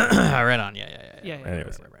Ontario. Right on. Yeah. Yeah.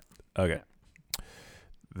 Anyways. Right. Okay.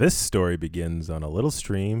 This story begins on a little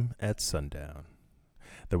stream at sundown.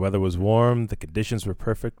 The weather was warm. The conditions were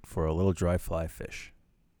perfect for a little dry fly fish.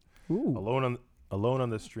 Ooh. Alone on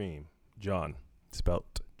the stream, John,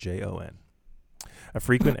 spelt Jon. A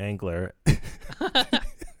frequent angler.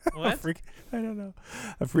 What? I don't know.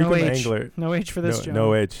 A frequent angler. No H for this, John.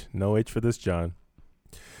 No H. No H for this, John.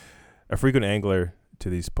 A frequent angler to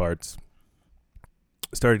these parts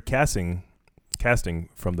started casting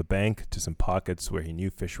from the bank to some pockets where he knew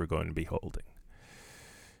fish were going to be holding.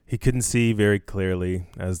 He couldn't see very clearly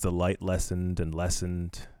as the light lessened and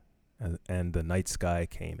lessened, and the night sky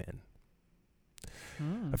came in.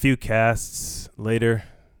 A few casts later,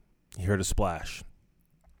 he heard a splash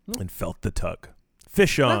and felt the tug.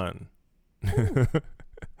 Fish on!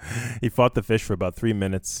 He fought the fish for about 3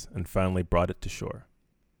 minutes and finally brought it to shore.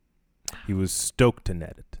 He was stoked to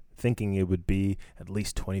net it, thinking it would be at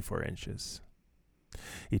least 24 inches.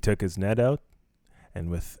 He took his net out and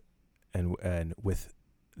with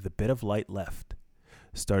the bit of light left,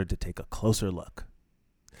 started to take a closer look.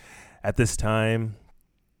 At this time,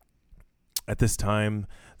 the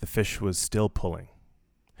fish was still pulling.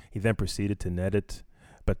 He then proceeded to net it,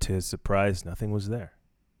 but to his surprise, nothing was there.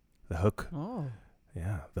 The hook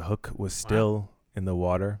was still in the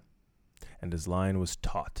water, and his line was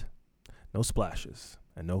taut. No splashes,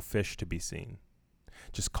 and no fish to be seen.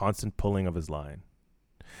 Just constant pulling of his line.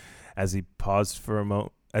 As he paused for a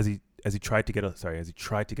moment, as he tried to get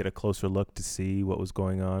a closer look to see what was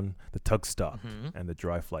going on, the tug stopped and the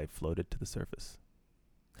dry fly floated to the surface.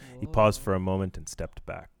 He paused for a moment and stepped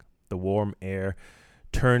back. The warm air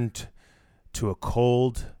turned to a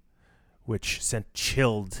cold which sent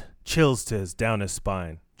chills down his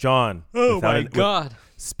spine. John, God.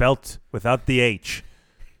 spelt without the H,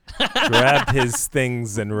 grabbed his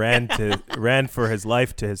things and ran for his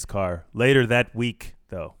life to his car. Later that week,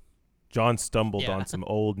 though, John stumbled on some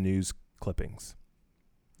old news clippings.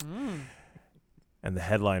 And the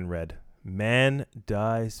headline read, "Man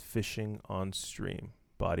dies fishing on stream.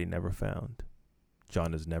 Body never found.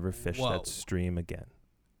 John has never fished that stream again."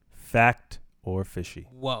 Fact or fishy?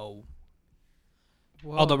 Whoa.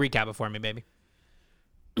 Although recap it for me, baby.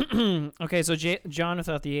 Okay, so John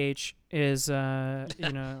without the H is,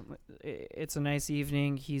 it's a nice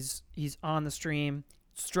evening. He's on the stream.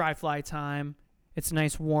 It's dry fly time. It's a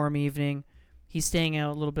nice warm evening. He's staying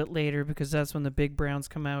out a little bit later because that's when the big browns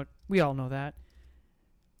come out. We all know that.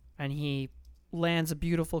 And he lands a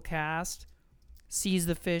beautiful cast, sees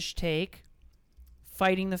the fish take,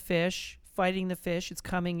 fighting the fish. It's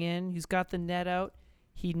coming in. He's got the net out.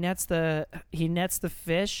 He nets the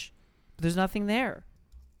fish, but there's nothing there.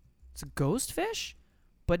 It's a ghost fish?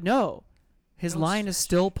 But no. His line is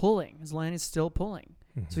still pulling.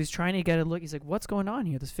 So he's trying to get a look. He's like, what's going on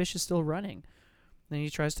here? This fish is still running. Then he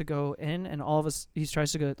tries to go in, and he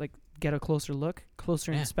tries to go get a closer look,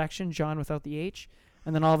 closer inspection. John without the H,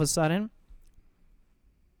 and then all of a sudden,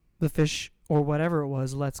 the fish or whatever it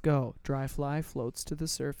was lets go. Dry fly floats to the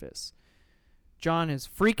surface. John is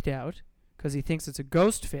freaked out because he thinks it's a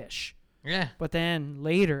ghost fish. Yeah. But then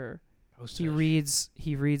later, Ghost he fish.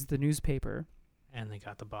 reads the newspaper, And they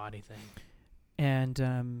got the body thing. and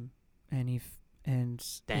he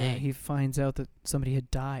finds out that somebody had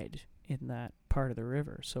died in that part of the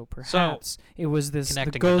river. So perhaps it was the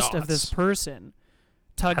connecting the ghost of this dots. person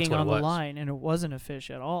tugging what on it the was. line, and it wasn't a fish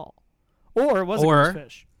at all, or it was a Or- ghost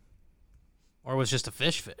fish. Or it was just a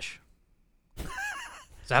fish. Is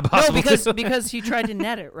that possible? No, too? because he tried to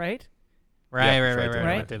net it, right? Right. Right.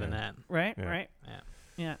 Went through the net. Right. Yeah.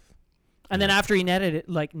 Yeah. And then after he netted it,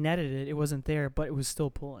 it wasn't there, but it was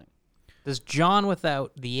still pulling. Does John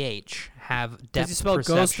without the H have depth he spell ghost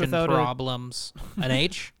perception without a- problems? An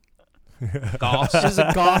H? Goss? This is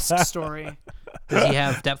a ghost story. Does he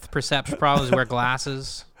have depth perception problems? Does he wear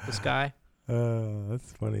glasses? This guy,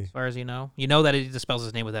 That's funny. as far as you know. You know that he just spells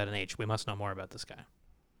his name without an H. We must know more about this guy.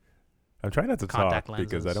 I'm trying not to Contact talk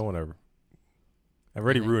because I lenses. don't want to. I've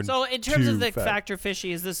already ruined. So in terms of two the facts. factor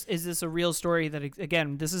fishy, is this a real story that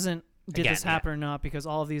again this isn't did Again, this happen or not, because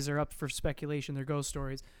all of these are up for speculation. They're ghost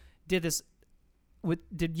stories. Did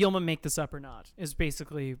Yilma make this up or not? Is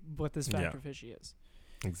basically what this factor fishy is.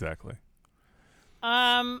 Exactly.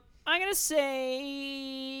 I'm gonna say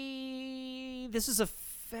this is a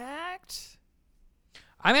fact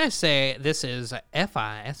I'm going to say this is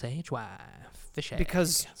F-I-S-H-Y. Fish egg.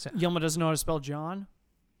 because So- Yelma doesn't know how to spell John.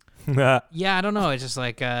 yeah, I don't know. It's just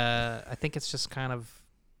like, I think it's just kind of,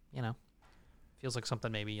 feels like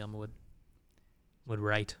something maybe Yelma would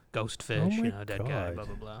write. Ghost fish, Oh my dead guy, God. blah,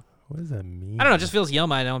 blah, blah. What does that mean? I don't know. It just feels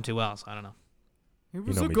Yelma. I know him too well, so I don't know. It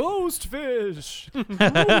was know a me- ghost fish.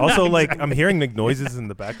 Also, like, I'm hearing like noises in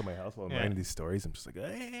the back of my house while I'm Yeah. writing these stories. I'm just like,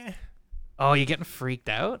 eh. Oh, you getting freaked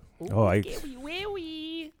out? Oh, I.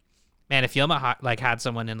 Man, if Yelma had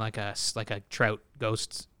someone in like a trout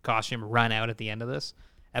ghost costume run out at the end of this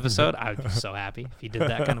episode, I would be so happy if he did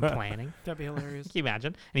that kind of planning. That'd be hilarious. Can you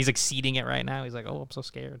imagine? And he's like seeding it right now. He's like, "Oh, I'm so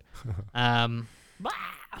scared."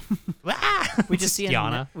 We just see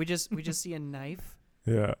Tiana. we just see a knife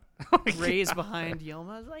Yeah. raised behind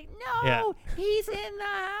Yelma. It's like, no, Yeah. he's in the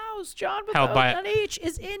house. John Held without by- an H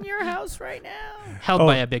is in your house right now. Held Oh.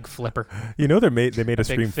 by a big flipper. You know they made a big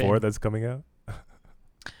Scream fin. 4 that's coming out.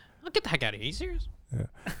 Oh, get the heck out of here! Are you serious?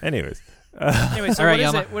 Anyways, Anyway, so All right, what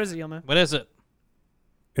is Yelma. it? What is it, Yelma? What is it?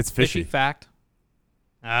 it's Fishy fishy. fact.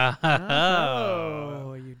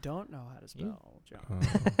 Oh, you don't know how to spell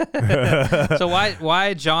John. So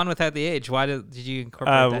why John without the H? Why did you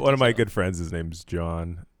incorporate that? One of my detail? good friends, his name's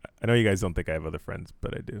John. I know you guys don't think I have other friends,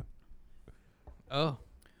 but I do. Oh,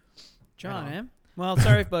 John, Right eh? Well,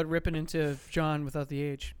 sorry about ripping into John without the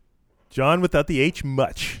H. John without the H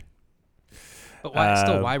much. but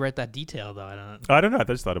why write that detail though? I don't know. I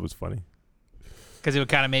just thought it was funny. Because it would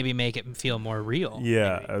kind of maybe make it feel more real.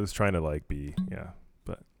 Yeah, maybe. I was trying to like be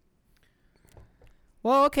but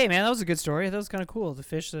Well, okay, man, that was a good story. That was kind of cool. The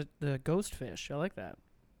fish, the ghost fish. I like that.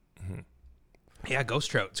 Yeah, ghost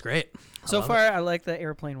trout. It's great. So love far, I like the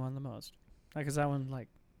airplane one the most. Because that one, like,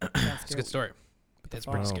 It's a good story. It's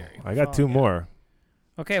pretty Oh, scary. I got Oh, two yeah. more.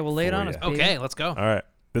 Okay, well, lay it For on ya. us, baby. Okay, let's go. All right.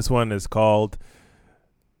 This one is called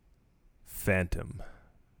Phantom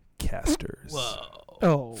Casters. Whoa.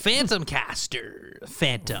 Oh. Phantom caster.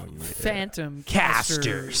 Phantom Oh, yeah. Phantom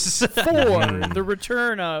casters. For Mm. the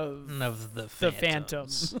return of of the the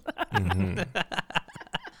phantoms. Phantoms. Mhm.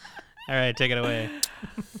 All right, take it away.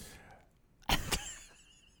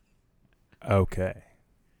 Okay.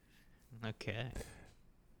 Okay.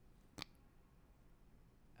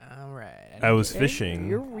 All right. I was Hey, fishing.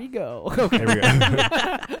 Here we go. There we go.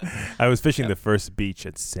 I was fishing the first beach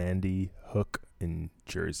at Sandy Hook in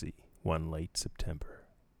Jersey one late September.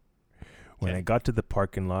 When Okay. I got to the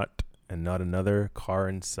parking lot and not another car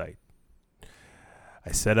in sight,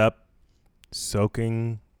 I set up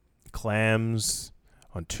soaking clams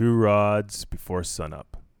on 2 rods before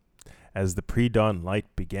sunup. As the pre-dawn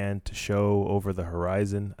light began to show over the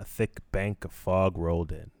horizon, a thick bank of fog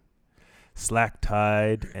rolled in. Slack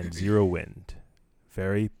tide and 0 wind.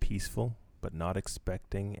 Very peaceful, but not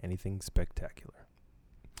expecting anything spectacular.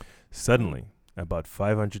 Suddenly, about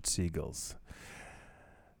 500 seagulls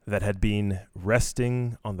that had been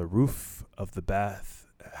resting on the roof of the bath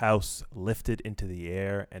house lifted into the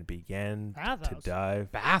air and began to Bathhouse?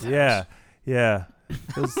 dive. Bathhouse? Yeah, yeah.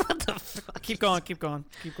 It was- What the fuck? Keep going. Keep going.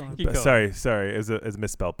 Keep going. Keep going. sorry. It was a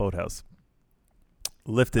misspelled boathouse.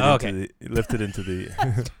 Lifted Oh, into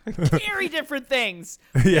the Very different things.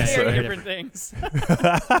 yeah, Very sorry. different things.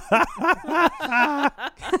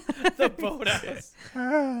 The boathouse.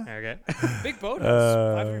 Okay. Big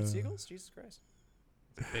boathouse. 500 Uh, seagulls? Jesus Christ.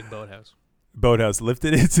 Big boathouse. Boathouse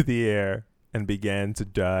lifted into the air and began to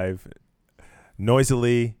dive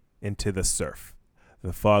noisily into the surf.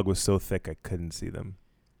 The fog was so thick I couldn't see them.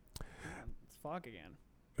 It's fog again.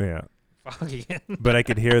 Yeah, Fuck again. but I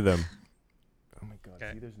could hear them. Oh my god!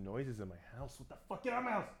 Okay. See, there's noises in my house. What the fuck? Get out of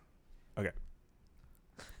my house! Okay.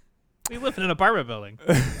 We live in an apartment building.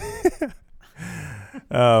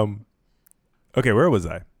 Okay, where was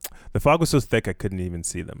I? The fog was so thick I couldn't even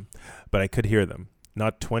see them, but I could hear them,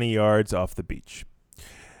 not 20 yards off the beach.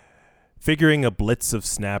 Figuring a blitz of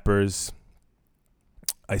snappers,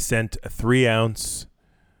 I sent a 3-ounce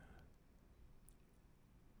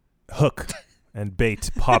hook and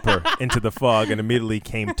bait popper into the fog and immediately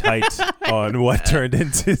came tight on what turned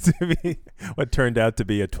out to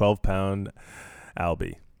be a 12-pound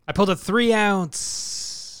albie. I pulled a 3-ounce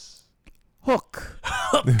Hook.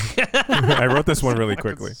 I wrote this one really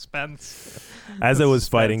quickly. Suspense. As I was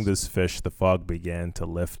fighting Suspense. this fish, the fog began to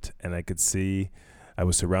lift, and I could see I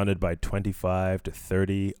was surrounded by 25 to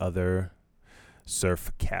 30 other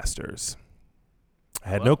surf casters. I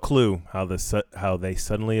had no Whoa. clue how they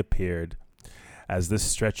suddenly appeared, as this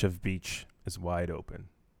stretch of beach is wide open.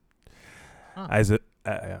 Huh.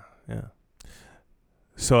 Yeah.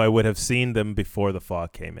 So I would have seen them before the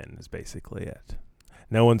fog came in, is basically it.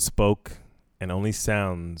 No one spoke, and only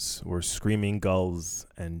sounds were screaming gulls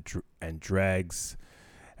and drags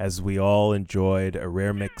as we all enjoyed a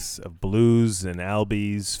rare mix of blues and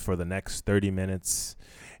albies for the next 30 minutes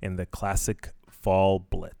in the classic fall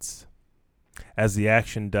blitz. As the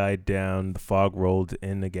action died down, the fog rolled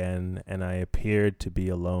in again, and I appeared to be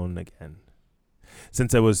alone again.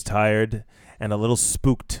 Since I was tired and a little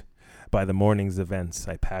spooked by the morning's events,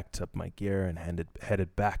 I packed up my gear and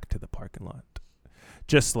headed back to the parking lot.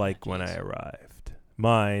 Just like when I arrived.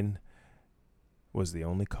 Mine was the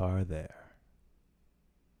only car there.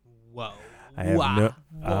 Whoa. I have no...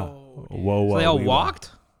 whoa. So they all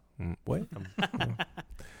walked? Wait.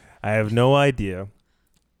 I have no idea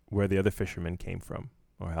where the other fishermen came from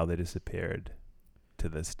or how they disappeared to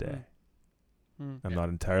this day. I'm not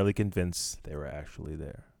entirely convinced they were actually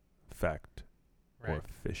there. Fact or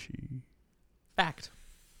fishy. Fact.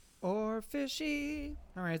 Or fishy.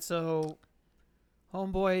 All right, so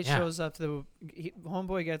homeboy shows up to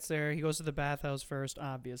homeboy gets there. He goes to the bathhouse first,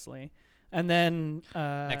 obviously. And then...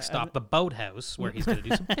 Next stop, the boathouse, where he's going to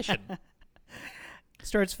do some fishing.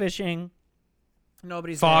 Starts fishing.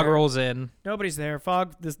 Nobody's Fog there. rolls in. Nobody's there.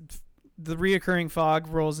 The reoccurring fog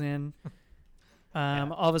rolls in.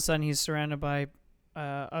 All of a sudden, he's surrounded by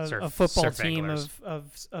a football team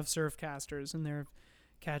of surf casters, and they're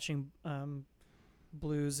catching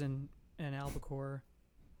blues and albacore,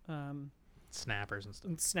 snappers and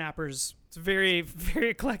stuff. Snappers. It's a very, very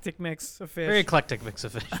eclectic mix of fish. Very eclectic mix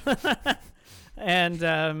of fish. And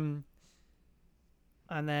then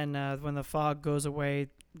when the fog goes away,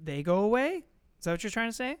 they go away. Is that what you're trying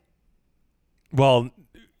to say? Well,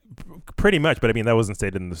 pretty much, but I mean that wasn't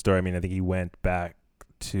stated in the story. I mean, I think he went back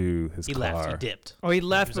to his car. He left. He dipped. Oh, he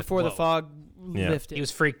left before the fog lifted. He was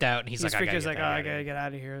freaked out, and he's like, I gotta get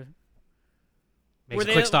out of here. Makes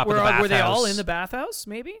a quick stop at the bathhouse. Were they all in the bathhouse?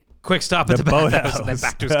 Maybe. Quick stop at the bathhouse, and then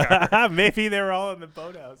back to his car. Maybe they were all in the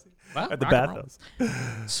boathouse. Well, at the bathhouse.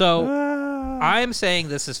 So I'm saying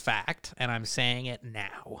this is fact, and I'm saying it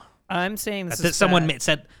now. I'm saying this is somebody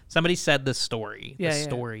said this story. Yeah, this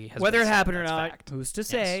story has whether been it said, happened or that's not, fact. who's to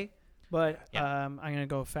say? But I'm gonna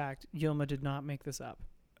go fact. Yilma did not make this up.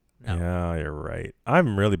 No. Yeah, you're right.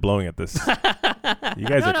 I'm really blowing at this. You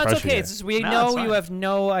guys are no, crushing it's okay. it. It's just, we know you have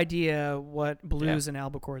no idea what blues and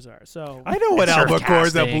albacores are. So I know what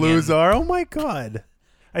albacores and blues are. Oh my god!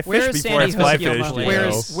 I where fished is before I Sandy fly Hook?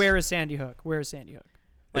 fished. Where is Sandy Hook? Where is Sandy Hook?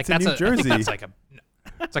 Like it's in New Jersey.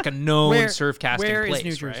 That's like a known surf casting place. Where is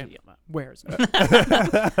New Jersey? Right? Where is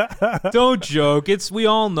it? Don't joke. We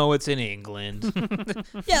all know it's in England.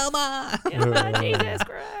 Yelma! Jesus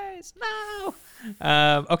Christ!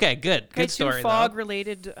 No. Okay, good. Good story. Two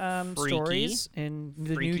fog-related stories in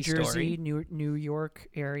the New Jersey, New York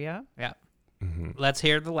area. Yeah. Mm-hmm. Let's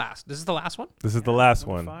hear the last. This is the last one? This is the last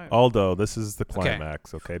one. 5. Although this is the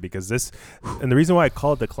climax, okay? Because this, and the reason why I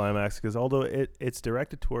call it the climax, because although it's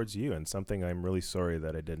directed towards you and something I'm really sorry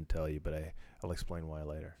that I didn't tell you, but I'll explain why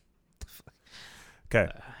later.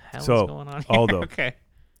 Okay. So, going on here? Aldo. Okay.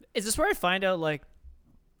 Is this where I find out, like,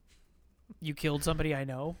 you killed somebody I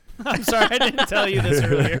know? I'm sorry I didn't tell you this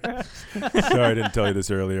earlier. Sorry I didn't tell you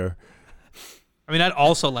this earlier. I mean, I'd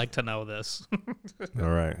also like to know this.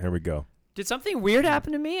 All right, here we go. Did something weird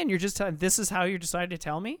happen to me and you're just this is how you decided to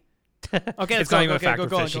tell me? Okay, it's not even a factor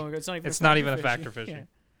fishy. It's not even a factor fishy. Yeah.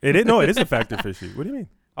 It is a factor fishy. What do you mean?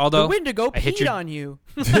 Although the Wendigo peed on you.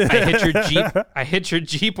 I hit your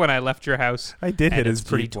Jeep when I left your house. I did hit his Jeep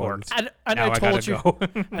pretty torqued. And now I told you go.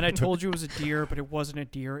 and I told you it was a deer, but it wasn't a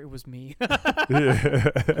deer, it was me.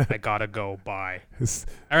 I gotta go. Bye.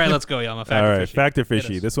 All right, let's go, Yelma. Factor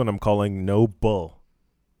fishy. This one I'm calling no bull.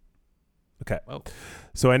 Okay. Whoa.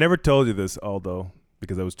 So I never told you this, Aldo,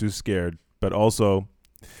 because I was too scared. But also,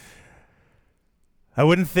 I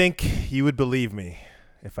wouldn't think you would believe me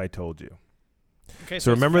if I told you. Okay,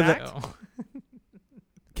 so remember that. Oh.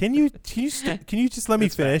 Can you just let me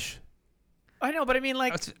finish? I know, but I mean,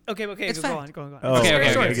 like, okay, go on. Oh,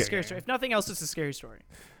 It's a scary story. If nothing else, it's a scary story.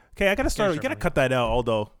 Okay, I gotta start. You gotta cut that out,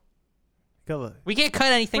 Aldo. We can't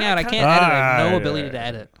cut anything out. I can't edit. I have no ability to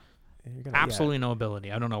edit. Absolutely no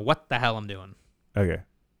ability. I don't know what the hell I'm doing. Okay.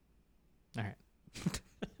 All right.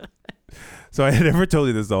 So I never told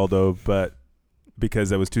you this, Aldo, but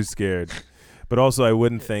because I was too scared. But also, I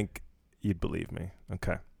wouldn't think you'd believe me.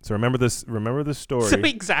 Okay. So remember this story. So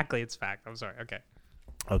exactly, it's fact. I'm sorry. Okay.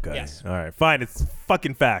 Okay. Yes. All right. Fine. It's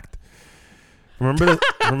fucking fact. Remember that.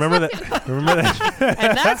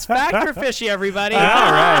 And that's Factor Fishy, everybody. All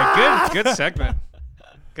right. Good segment.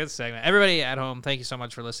 Good segment. Everybody at home, thank you so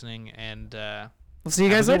much for listening, and we'll see you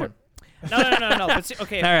guys later. No. But see,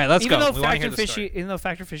 okay. All right, let's even go. Though We wanna hear Factor the Fishy, story. even though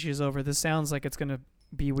Factor Fishy is over, this sounds like it's gonna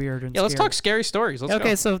be weird and Yeah, let's scary. talk scary stories. Let's Okay,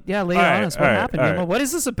 go. so yeah, lay All it right, on us. all What right, happened? all Yoma? right. What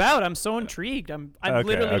is this about? I'm so intrigued. I'm Okay,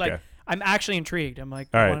 literally okay. like, I'm actually intrigued. I'm like,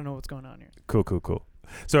 All I right. want to know what's going on here. Cool.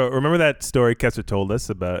 So remember that story Kester told us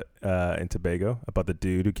about in Tobago about the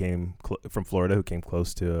dude who came from Florida who came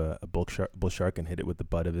close to a bull shark and hit it with the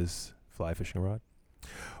butt of his fly fishing rod?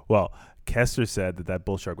 Well, Kester said that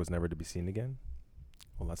bull shark was never to be seen again.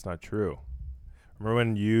 Well, that's not true. Remember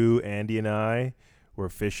when you, Andy, and I were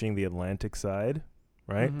fishing the Atlantic side,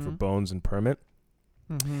 right, for Mhm. bones and permit?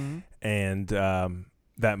 Mm-hmm. And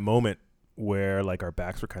that moment where like our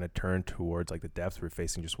backs were kind of turned towards like the depths, we were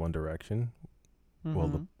facing just one direction.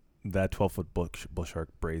 Well, that 12-foot bull shark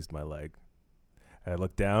grazed my leg. And I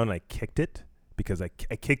looked down and I kicked it because I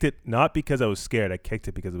kicked it not because I was scared. I kicked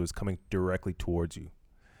it because it was coming directly towards you.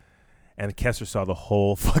 And Kester saw the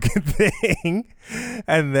whole fucking thing.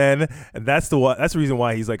 And that's the reason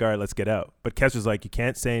why he's like, all right, let's get out. But Kester's like, you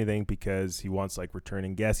can't say anything because he wants like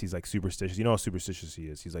returning guests. He's like superstitious. You know how superstitious he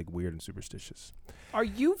is. He's like weird and superstitious. Are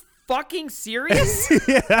you fucking serious?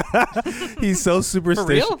 Yeah. He's so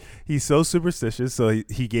superstitious. real? He's so superstitious. So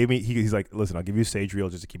he gave me, he's like, listen, I'll give you a sage reel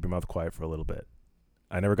just to keep your mouth quiet for a little bit.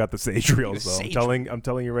 I never got the sage reel, so Sage I'm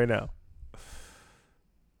telling you right now.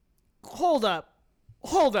 Hold up.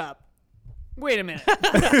 Wait a minute.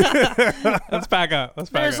 Let's back up.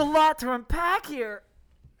 There's a lot to unpack here.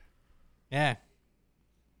 Yeah.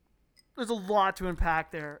 There's a lot to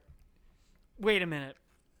unpack there. Wait a minute.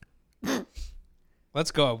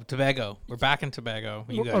 Let's go. Tobago. We're back in Tobago.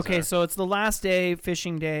 You guys Okay, are. so it's the last day,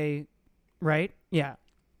 fishing day, right? Yeah.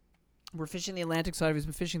 We're fishing the Atlantic side. We've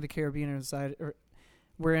been fishing the Caribbean side.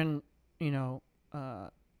 We're in,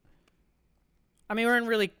 we're in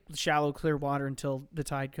really shallow, clear water until the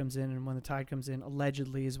tide comes in. And when the tide comes in,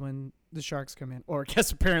 allegedly, is when the sharks come in. Or I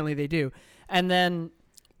guess apparently they do. And then,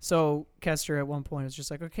 so Kester at one point was just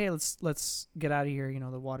like, okay, let's get out of here.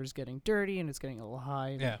 The water's getting dirty and it's getting a little high.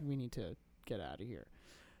 And Yeah. we need to get out of here.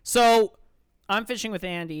 So I'm fishing with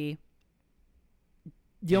Andy.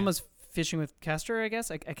 Yilma's fishing with Kester, I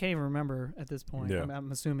guess. I can't even remember at this point. Yeah.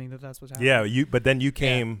 I'm assuming that's what's happening. Yeah, but then you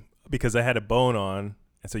came because I had a bone on,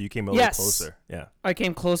 and so you came a little Yes. closer. Yeah. I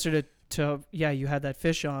came closer to you had that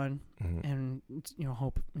fish on, Mhm. and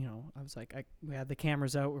I was like, we had the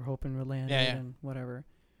cameras out, we're hoping we'll land Yeah, it yeah. and whatever.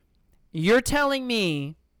 You're telling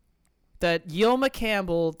me that Yilma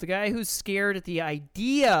Campbell, the guy who's scared at the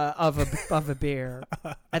idea of a bear,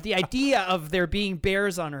 at the idea of there being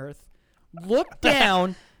bears on Earth, looked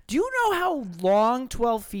down. Do you know how long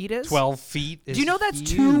 12 feet is? 12 feet is Do you know that's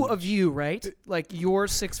huge. two of you, right? Like you're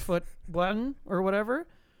 6'1" or whatever.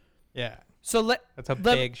 Yeah. So That's a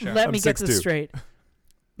big shark. let I'm me get this 6'2". straight.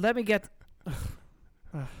 Let me get.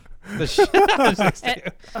 The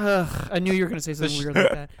shark, I knew you were gonna say something sh- weird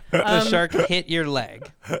like that. the shark hit your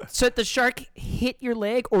leg. So the shark hit your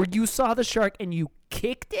leg, or you saw the shark and you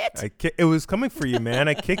kicked it? It was coming for you, man.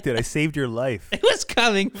 I kicked it. I saved your life. It was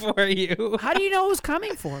coming for you. How do you know it was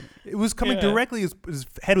coming for me? It was coming Yeah. directly. His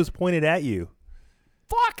head was pointed at you.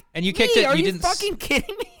 Fuck. And you me, kicked it. Are You you didn't fucking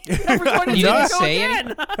kidding me? Never going to You didn't go say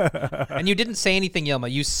again. And you didn't say anything,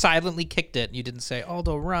 Yilma. You silently kicked it. You didn't say,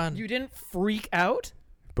 Aldo, run. You didn't freak out.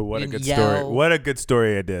 But what a Didn't good yell. story! What a good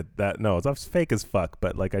story I did. It's fake as fuck,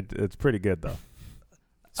 but like it's pretty good though.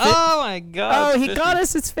 Oh, my God. Oh, he Fishy. got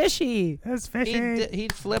us. It's fishy. It's He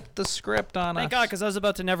flipped the script on Thank us. God, because I was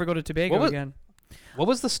about to never go to Tobago What was- again. What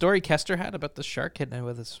was the story Kester had about the shark hitting him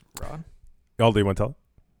with his rod? Aldo, you want to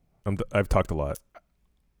tell? I've talked a lot.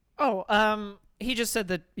 Oh, he just said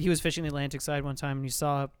that he was fishing the Atlantic side one time and he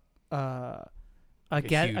saw a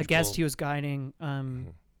huge guest bull. he was guiding.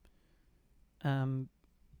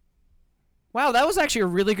 Wow, that was actually a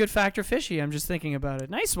really good Factor Fishy. I'm just thinking about it.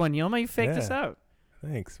 Nice one, Yilma. You faked this Yeah. out.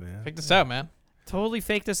 Thanks, man. Check this out, man. Totally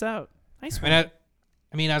faked this out. Nice I one.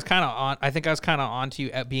 mean, I was kind of on. I think I was kind of on to you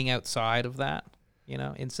at being outside of that,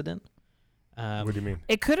 incident. What do you mean?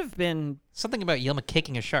 It could have been. Something about Yilma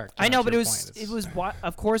kicking a shark. I to know, but your it point. was.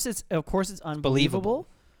 Of course, it's unbelievable. believable.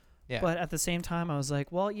 Yeah. But at the same time, I was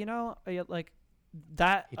like, well, like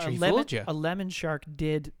that. He fooled ya. A lemon shark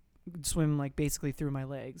did swim like basically through my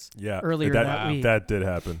legs. Yeah, Earlier that week. that did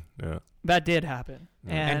happen. Yeah. That did happen.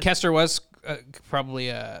 Yeah. and Kester was probably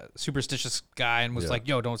a superstitious guy and was Yeah. like,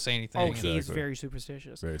 "Yo, don't say anything." Oh, he's Exactly. very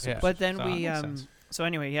superstitious. Very Yeah. simple. But then So, we that makes sense. so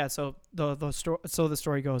anyway, yeah, so the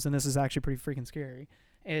story goes, and this is actually pretty freaking scary,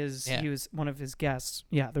 is Yeah. he was one of his guests.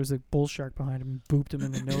 Yeah, there was a bull shark behind him, booped him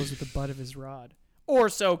in the nose with the butt of his rod. Or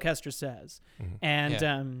so Kester says. Mhm.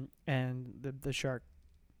 And and the shark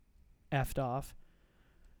effed off.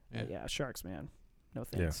 Yeah. Yeah, sharks, man. No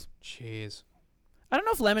thanks. Jeez. I don't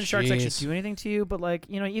know if lemon sharks actually Jeez. do anything to you, but like,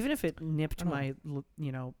 you know, even if it nipped I don't my,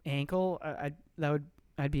 you know, ankle,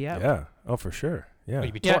 I'd be out. Yeah. Oh, for sure. Yeah. Well,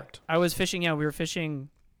 you'd be Yeah, torqued. I was fishing. Yeah, we were fishing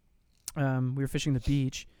the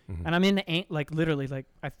beach, Mhm. and I'm in the like literally like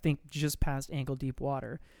I think just past ankle deep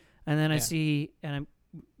water, and then I Yeah. see and I'm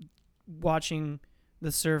watching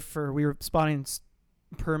the surf for we were spotting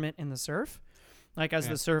permit in the surf, like as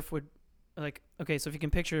Yeah. the surf would like okay, so if you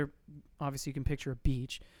can picture, obviously you can picture a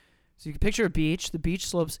beach, so you can picture a beach. The beach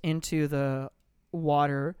slopes into the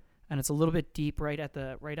water, and it's a little bit deep right at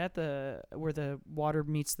the where the water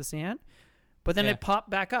meets the sand. But then Yeah. it popped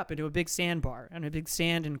back up into a big sandbar and a big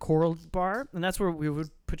sand and coral bar, and that's where we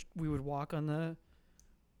would walk on the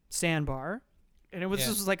sandbar, and this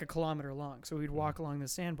was like a kilometer long. So we'd walk along the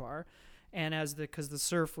sandbar, and because the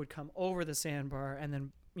surf would come over the sandbar, and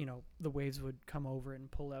then you know the waves would come over and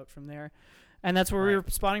pull out from there, and that's where we were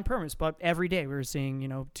spotting permits. But every day we were seeing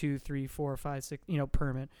 2, 3, 4, 5, 6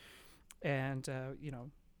 permit, and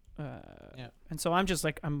and so I'm just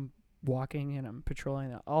like I'm walking and I'm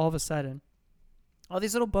patrolling. All of a sudden, all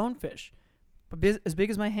these little bonefish, as big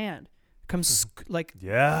as my hand, come Yeah. just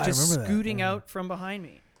I remember that. scooting Yeah. out from behind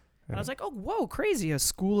me. And I Yeah. was like, "Oh, whoa, crazy! A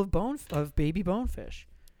school of baby bonefish."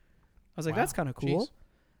 I was like, Wow. "That's kind of cool." Jeez.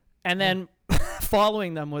 And then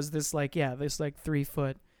following them was this 3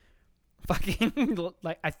 foot, fucking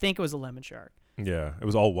like I think it was a lemon shark. Yeah. It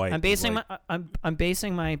was all white. I'm It was basing like- I'm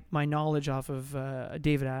basing my knowledge off of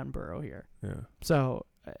David Attenborough here. Yeah. So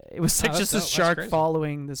it was like Oh, just a that's dope. That's shark crazy.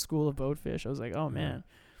 following the school of bonefish. I was like, "Oh man,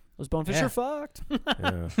 those bonefish Yeah. are fucked."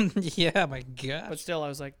 Yeah. Yeah, my God. But still, I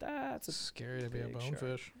was like, "That's a Scary to be a big shark.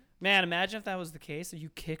 bonefish. man." Imagine if that was the case, that you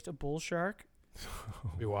kicked a bull shark.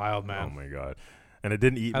 Be wild, Oh man. my god. And it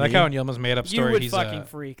didn't eat I like me. how in Yilma's made up You story, would he's fucking a,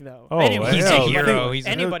 freak though. Oh, Anybody, he's I a know. hero. He's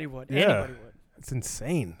anybody would. Yeah. Anybody would. It's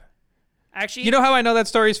insane. Actually, You know how I know that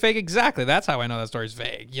story's fake? Exactly. That's how I know that story's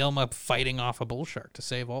fake. Yilma fighting off a bull shark to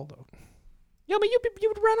save Aldo. Yilma,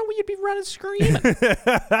 you'd be running screaming.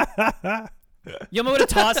 Yuma would have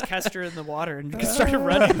tossed Kester in the water and started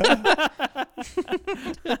running.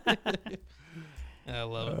 I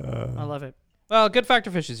love it. I love it. Well, good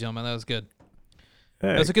Factor Fishes, Yilma. That was good. Hey,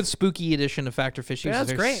 That was a good spooky edition of Factor Fishes. Yeah, It was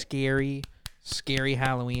that's a very great. scary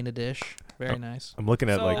Halloween edition. Very Oh. nice. I'm looking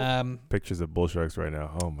at So- like pictures of bull sharks right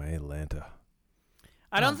now. Oh my Atlanta.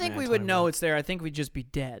 I don't Oh, think man, we tell would me know about it. it's there. I think we'd just be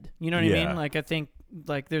dead. You know what I Yeah. mean? Like I think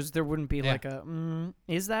like there wouldn't be Yeah. like a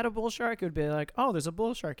is that a bull shark? It would be like, oh, there's a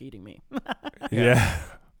bull shark eating me. Yeah.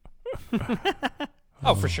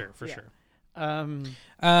 Oh, for sure, for Yeah. sure.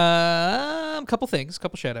 Couple things,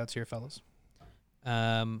 couple shout outs here, fellas.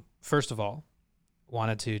 First of all,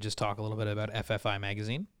 wanted to just talk a little bit about FFI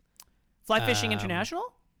Magazine. Fly Fishing Um,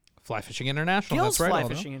 International? Fly Fishing International. Gill's that's right. Fly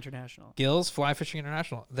Aldo. Fishing International. Gill's Fly Fishing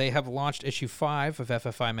International. They have launched issue 5 of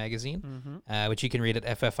FFI Magazine, which you can read at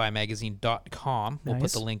ffimagazine.com. We'll put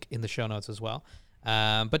Nice. the link in the show notes as well.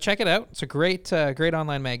 But check it out. It's a great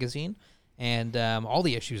online magazine. And all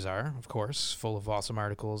the issues are, of course, full of awesome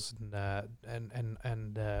articles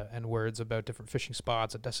and words about different fishing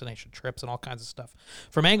spots and destination trips and all kinds of stuff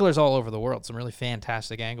from anglers all over the world. Some really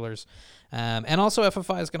fantastic anglers. And also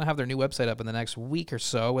FFI is going to have their new website up in the next week or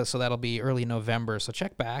so. So that'll be early November. So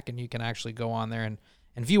check back and you can actually go on there and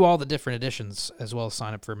view all the different editions as well as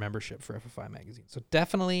sign up for a membership for FFI Magazine. So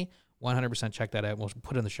definitely 100% check that out. We'll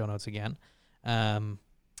put it in the show notes again.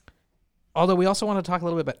 Although we also want to talk a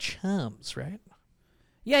little bit about chums, right?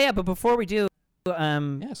 Yeah, but before we do,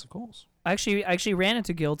 Yes, of course. I actually ran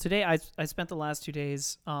into Gill today. I spent the last 2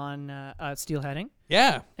 days on steelheading,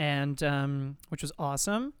 Yeah. and which was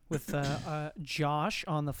awesome with Josh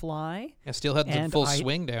on the fly. Yeah, Steelhead's in And full I-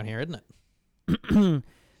 swing down here, isn't it?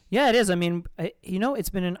 Yeah, it is. I mean, it's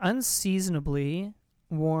been an unseasonably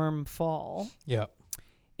warm fall. Yeah.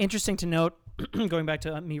 Interesting to note, going back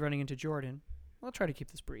to me running into Jordan. I'll try to keep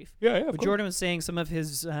this brief. Yeah, But Jordan was saying some of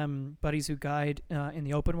his buddies who guide in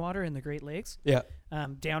the open water in the Great Lakes, Yeah.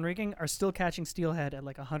 downrigging, are still catching steelhead at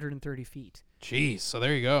like 130 feet. Jeez. So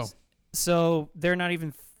there you go. So they're not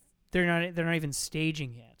even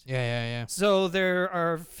staging yet. Yeah. So there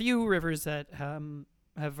are a few rivers that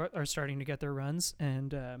are starting to get their runs,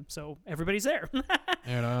 and so everybody's there.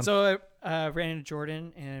 Right on. So I ran into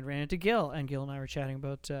Jordan and ran into Gil, and Gil and I were chatting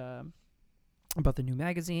about the new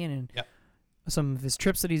magazine and Yep. some of his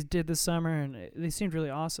trips that he did this summer, and they seemed really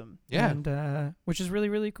awesome. Yeah. and which is really,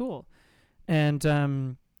 really cool. And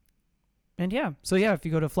yeah, so yeah, if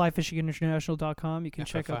you go to flyfishinginternational.com, you can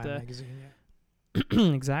check out FFI the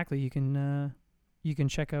magazine, exactly. You can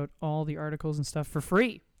check out all the articles and stuff for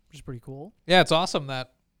free, which is pretty cool. Yeah, it's awesome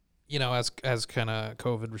that, as kind of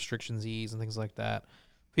COVID restrictions ease and things like that,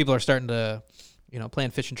 people are starting to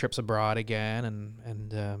plan fishing trips abroad again,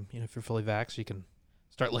 and if you're fully vaxxed, you can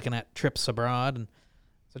start looking at trips abroad. And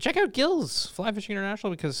so check out Gills Fly Fishing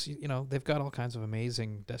International, because they've got all kinds of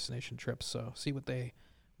amazing destination trips. So see what they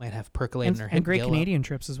might have percolating their head. And great Canadian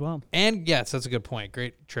trips as well. And yes, that's a good point.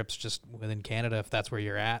 Great trips just within Canada if that's where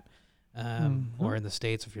you're at, or in the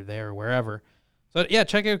States if you're there, or wherever. So yeah,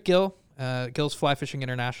 check out Gills Fly Fishing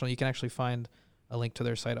International. You can actually find a link to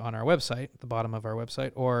their site on our website, at the bottom of our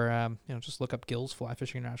website, or just look up Gills Fly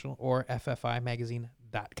Fishing International or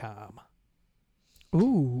ffimagazine.com.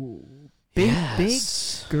 Ooh, big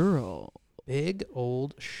girl. Big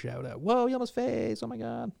old shout out. Whoa, Yelma's face. Oh my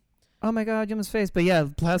god. Oh my god, Yum's face. But yeah,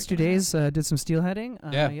 last 2 days did some steelheading.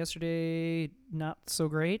 Yeah. Yesterday, not so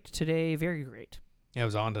great. Today, very great. Yeah, it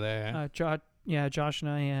was on today. Eh? Josh and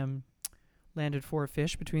I landed 4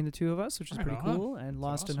 fish between the two of us, which is Right pretty on. cool, and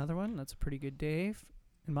lost awesome. another one. That's a pretty good day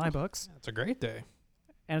in my books. It's a great day.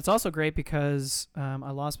 And it's also great because I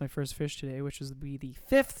lost my first fish today, which is be the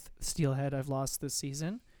 5th steelhead I've lost this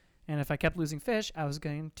season. And if I kept losing fish, I was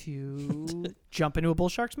going to jump into a bull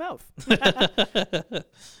shark's mouth.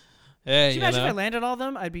 Hey, Could you imagine if I landed all of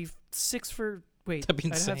them? I'd be 6 for... Wait, That'd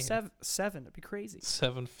be I'd have insane. seven. That'd be crazy.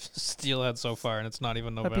 7 steelhead so far, and it's not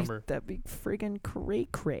even November. That'd be friggin' cray.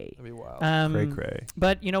 That'd be wild. Cray.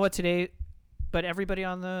 But you know what? Everybody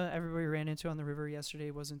ran into on the river yesterday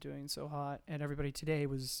wasn't doing so hot, and everybody today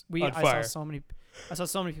was. On fire. I saw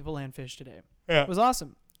so many people land fish today. Yeah. It was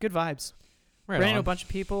awesome. Good vibes. Right Ran into on. a bunch of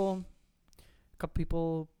people, a couple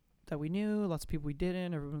people that we knew, lots of people we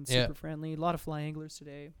didn't. Everyone's Yeah. super friendly. A lot of fly anglers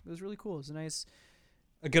today. It was really cool. It was a nice,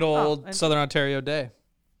 A good old and- Southern Ontario day.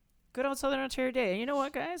 good old Southern Ontario day. And you know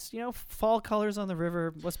what, guys? Fall colors on the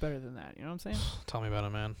river. What's better than that? You know what I'm saying? Tell me about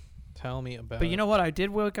it, man. Tell me about it. But you know what? I did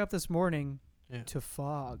wake up this morning Yeah. to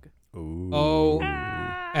fog. Ooh. Oh,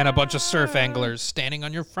 and a bunch of surf anglers standing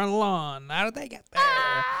on your front lawn. How did they get there?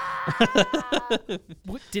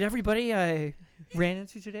 What did everybody I ran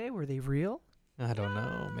into today? Were they real? I don't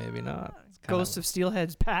know. Maybe not. It's kinda- Ghosts of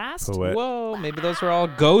Steelhead's past? Poet. Whoa, maybe those were all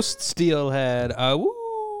ghost steelhead. Woo.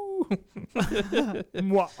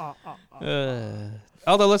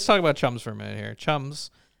 Although, let's talk about chums for a minute here.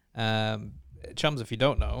 Chums, if you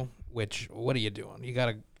don't know, what are you doing? You got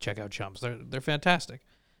to check out Chums. They're fantastic.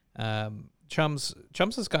 Chums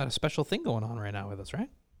has got a special thing going on right now with us, right?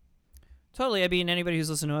 Totally. I mean, anybody who's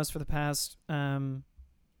listened to us for the past,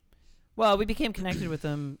 we became connected with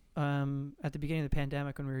them at the beginning of the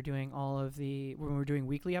pandemic when we were doing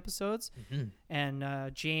weekly episodes. Mm-hmm.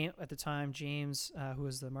 And James, at the time, who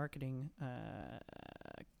was the marketing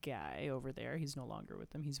guy over there, he's no longer with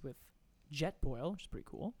them. He's with Jetboil, which is pretty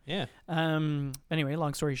cool. Yeah. Anyway,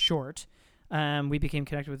 long story short, we became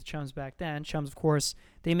connected with Chums back then. Chums, of course,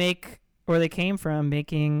 they came from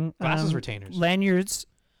making Glasses retainers. lanyards.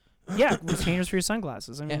 Yeah, retainers for your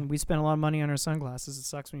sunglasses. I mean, Yeah. we spent a lot of money on our sunglasses. It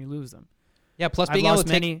sucks when you lose them. Yeah, plus I've being able lost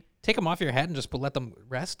to take them off your head and just let them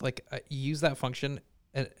rest. Like, use that function.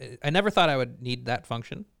 I never thought I would need that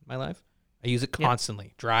function in my life. I use it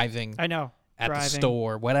constantly. Driving, I know. at the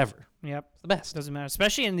store, whatever. Yep. It's the best. Doesn't matter,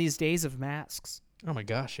 especially in these days of masks. Oh my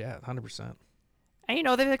gosh, yeah, 100%. And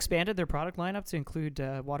they've expanded their product lineup to include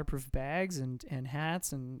waterproof bags and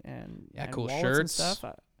hats and cool wallets shirts. and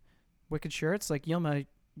stuff. Wicked shirts. Like Yilma,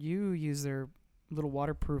 you use their little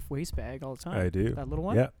waterproof waist bag all the time. I do. That little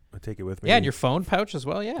one. Yeah, I take it with me. Yeah, and your phone pouch as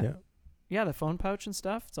well, yeah. Yeah. Yeah, the phone pouch and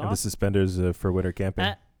stuff. It's And the awesome. suspenders for winter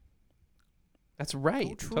camping. That's right,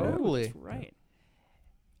 Oh, true. totally. That's right.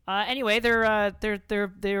 Anyway, they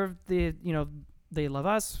love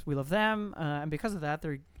us, we love them, and because of that,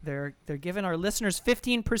 they're giving our listeners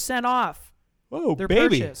 15% off Oh, their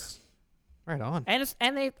baby. purchase. Right on. And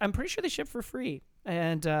I'm pretty sure they ship for free.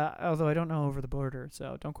 And although I don't know over the border,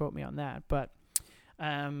 so don't quote me on that. But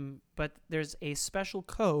there's a special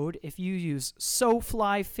code. If you use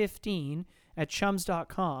SoFly15 at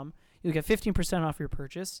chums.com, you'll get 15% off your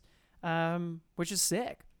purchase, which is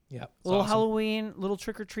sick. Yeah. A little Halloween, little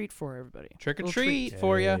trick or treat for everybody. Trick or Little treat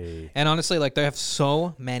for you. Hey. And honestly, like, they have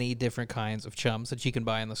so many different kinds of chums that you can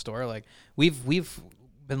buy in the store. Like, we've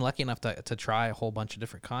been lucky enough to try a whole bunch of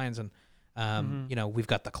different kinds, and we've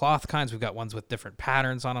got the cloth kinds. We've got ones with different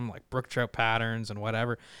patterns on them, like brook trout patterns and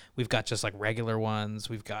whatever. We've got just like regular ones.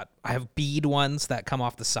 I have bead ones that come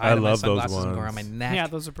off the side I of my love those sunglasses and go around my ones. neck. Yeah,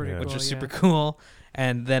 those are pretty Yeah. cool. which is super yeah. cool.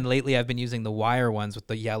 And then lately I've been using the wire ones with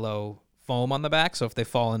the yellow foam on the back. So if they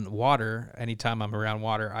fall in water, anytime I'm around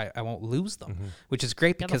water, I won't lose them, which is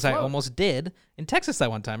great Yeah, they'll because I float. almost did in Texas that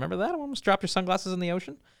one time. Remember that? I almost dropped your sunglasses in the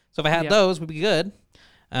ocean. So if I had Yeah. those, we'd be good.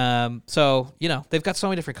 So, they've got so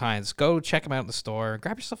many different kinds. Go check them out in the store.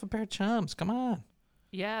 Grab yourself a pair of Chums. Come on.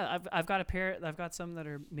 Yeah, I've got a pair. I've got some that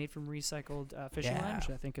are made from recycled fishing line, which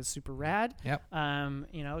I think is super rad. Yep.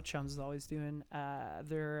 Chums is always doing.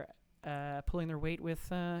 They're pulling their weight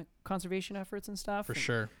with conservation efforts and stuff. For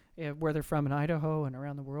sure. Where they're from in Idaho and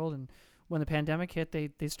around the world. And when the pandemic hit,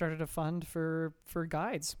 they started a fund for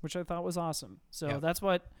guides, which I thought was awesome. So that's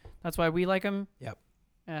why we like them. Yep.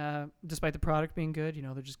 Despite the product being good,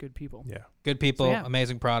 they're just good people. Yeah. Good people, So, yeah.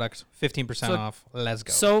 amazing product, 15% off. Let's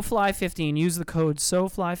go. SoFly15. Use the code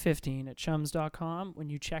SoFly15 at chums.com when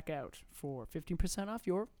you check out for 15% off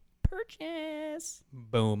your purchase.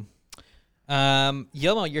 Boom.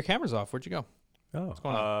 Yelmo, your camera's off. Where'd you go? Oh, What's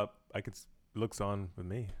going on? looks on with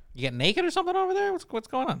me. You get naked or something over there? What's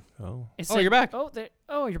going on? Oh. You're back.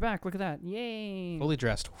 Oh, you're back. Look at that. Yay. Fully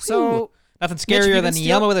dressed. So, Whew. Nothing Mitch, have scarier you than been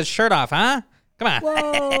Yelmo with his shirt off, huh? Come on.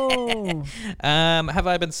 whoa. Have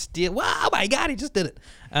I been Oh my God, he just did it.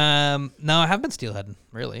 No, I haven't been steelheading.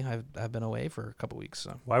 Really, I've been away for a couple weeks.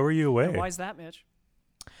 So. Why were you away? Why is that, Mitch?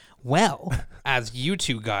 Well, as you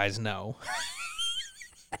two guys know,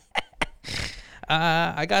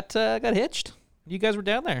 I got hitched. You guys were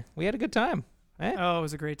down there. We had a good time. Eh? Oh, it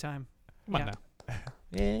was a great time. Come on now.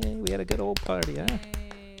 Yeah, we had a good old party, huh?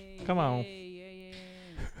 Come on.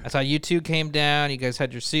 I saw you two came down. You guys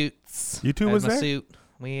had your suits. You two I had was my there? suit.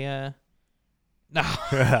 We no.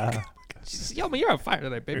 Jesus, Yelma, you're on fire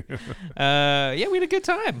tonight, baby. Yeah, we had a good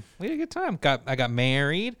time. I got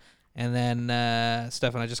married, and then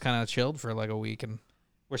Steph and I just kind of chilled for like a week, and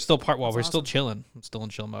we're still still chilling. I'm still in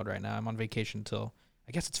chill mode right now. I'm on vacation till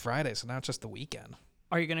I guess it's Friday, so now it's just the weekend.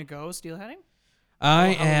 Are you gonna go steelheading? I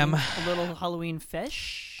am. A little Halloween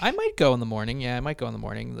fish. I might go in the morning. Yeah, I might go in the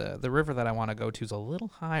morning. The river that I want to go to is a little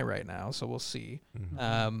high right now, so we'll see.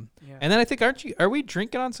 Mhm. Yeah. And then I think are we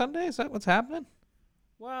drinking on Sunday? Is that what's happening?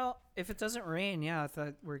 Well, if it doesn't rain, I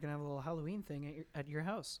thought we're gonna have a little Halloween thing at your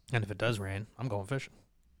house. And if it does rain, I'm going fishing.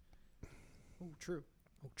 Oh, true.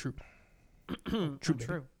 Oh, true.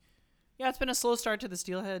 True. Yeah, it's been a slow start to the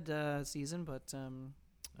steelhead season, but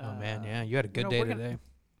Oh man, yeah, you had a good day today.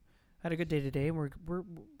 Had a good day today, and we'll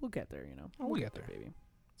get there. We'll get there, baby.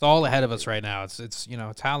 It's all ahead of us right now. It's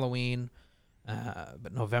Halloween,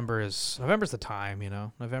 but November's the time.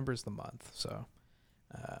 November is the month, so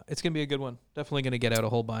it's gonna be a good one. Definitely gonna get out a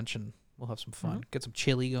whole bunch, and we'll have some fun. Get some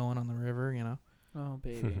chili going on the river. Oh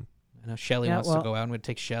baby. I know Shelly wants to go out. I'm gonna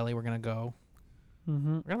take Shelly. We're gonna go.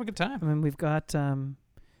 Mm-hmm. We're gonna have a good time. I mean, we've got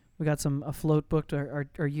a float booked,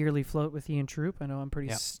 our yearly float with Ian Troop. I know I'm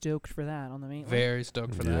pretty stoked for that on the main. Very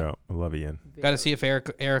stoked for that. Yeah, I love Ian. Got to see if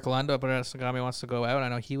Eric Lando up at Esagami wants to go out. I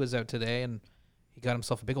know he was out today, and he got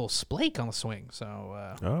himself a big old splake on the swing. So,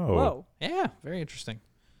 Whoa, yeah, very interesting.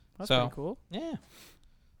 that's pretty cool. Yeah.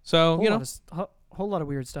 So, Whole lot of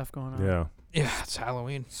weird stuff going on. Yeah. it's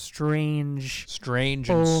Halloween. Strange Strange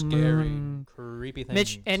full and scary, moon. creepy things.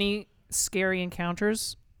 Mitch, any scary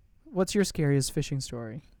encounters? What's your scariest fishing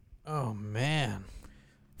story? Oh man.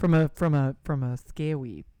 From a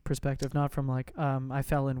scary perspective, not from like I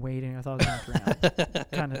fell in wading, I thought I was gonna drown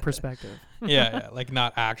kind of perspective. yeah, like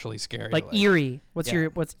not actually scary. Like Erie. What's Erie?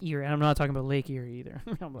 And I'm not talking about Lake Erie either.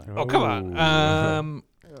 Oh come on.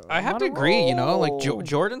 I have to agree. Like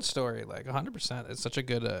Jordan's story, like 100%. It's such a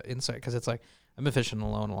good insight because it's like I've been fishing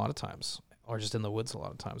alone a lot of times, or just in the woods a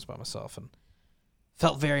lot of times by myself, and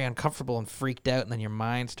felt very uncomfortable and freaked out. And then your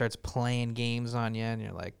mind starts playing games on you, and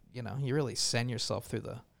you're like, you really send yourself through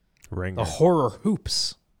the horror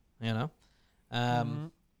hoops.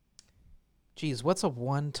 Geez, what's a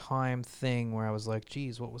one-time thing where I was like,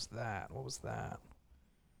 geez, what was that? What was that?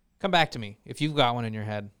 Come back to me. If you've got one in your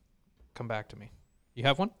head, come back to me. You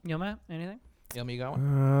have one? Yelma, anything? Yelma, you got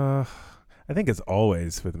one? I think it's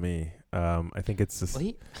always with me. I think it's just...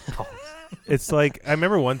 What? It's like, I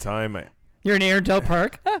remember one time... You're in Arundel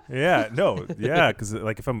Park? Because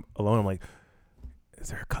like if I'm alone, I'm like, is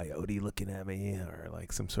there a coyote looking at me, or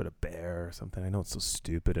like some sort of bear or something? I know it's so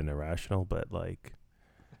stupid and irrational, but like...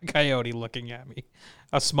 Coyote looking at me.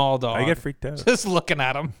 A small dog. I get freaked out. Just looking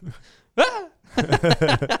at him.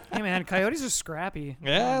 Hey man, coyotes are scrappy.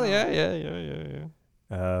 Yeah.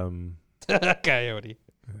 Coyote.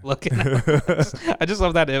 Looking at him. I just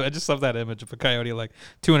love that image of a coyote like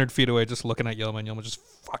 200 feet away just looking at Yelma, and Yelma just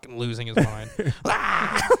fucking losing his mind.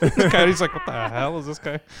 The coyote's like, what the hell is this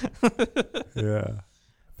guy? Yeah.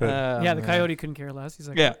 The coyote couldn't care less. He's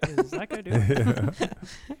like, what is that guy doing?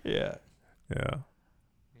 Yeah.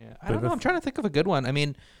 I But don't know. I'm trying to think of a good one. I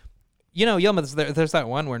mean, Yelma, there's that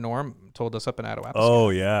one where Norm told us up in Attawapscott. Oh,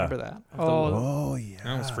 yeah. Remember that? Oh, yeah.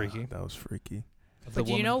 That was freaky. But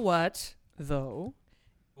do you know what, though?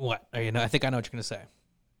 What? I think I know what you're going to say.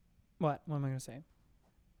 What? What am I going to say?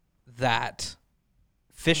 That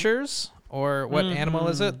fishers or what animal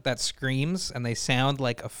is it that screams and they sound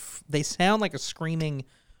like a screaming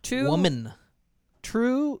woman.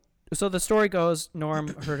 True. So the story goes, Norm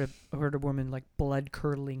heard a woman like blood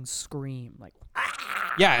curdling scream, like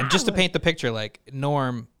Yeah, and just to paint the picture, like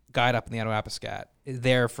Norm, guide up in the Attawapiskat, is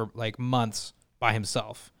there for like months by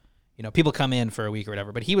himself. You know, people come in for a week or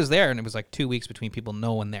whatever, but he was there, and it was like 2 weeks between people,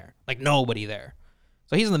 no one there, like nobody there.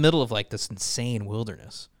 So he's in the middle of like this insane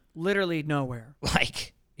wilderness. literally nowhere.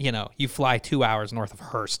 Like, you know, you fly 2 hours north of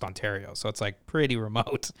Hearst, Ontario, so it's like pretty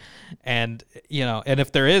remote. And, you know, and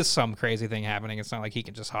if there is some crazy thing happening, it's not like he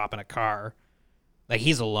can just hop in a car. Like,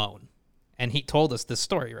 he's alone. And he told us this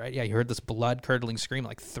story, right? Yeah, you heard this blood-curdling scream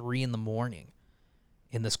like 3 a.m.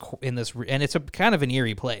 in this, and it's a kind of an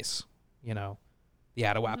eerie place, you know, the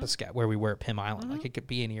Attawapiskat, where we were at Pym Island. Like, it could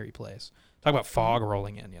be an eerie place. Talk about fog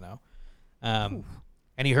rolling in, you know.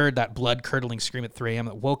 And he heard that blood-curdling scream at 3 a.m.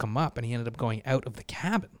 that woke him up, and he ended up going out of the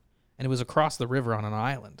cabin. And it was across the river on an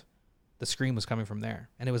island. The scream was coming from there.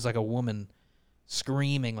 And it was like a woman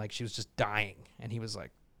screaming like she was just dying. And he was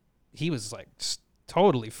like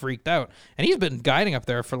totally freaked out. And he's been guiding up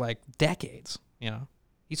there for like decades, you know.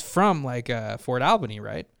 He's from like Fort Albany,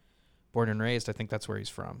 right? Born and raised. I think that's where he's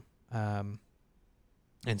from. And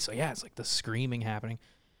so, yeah, it's like the screaming happening.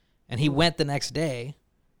 And he went the next day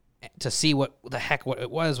to see what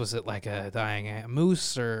it was. Was it like a dying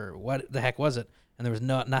moose, or what the heck was it? And there was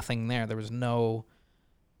nothing there. There was no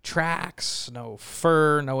tracks, no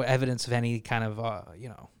fur, no evidence of any kind of,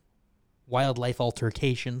 wildlife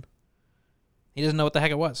altercation. He doesn't know what the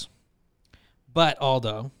heck it was. But,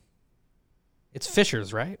 Aldo, it's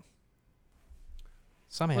fishers, right?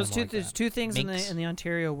 Somehow. There's two things in the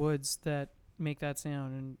Ontario woods that make that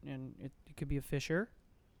sound, and it could be a fisher.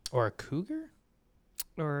 Or a cougar?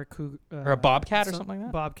 Or a cougar. Or a bobcat or something like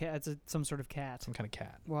that? Bobcat. It's some sort of cat. Some kind of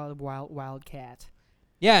cat. Wild cat.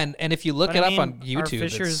 Yeah, and if you look it up on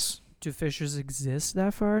YouTube, do fishers exist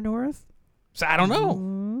that far north? So I don't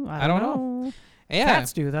know. I don't know. Yeah.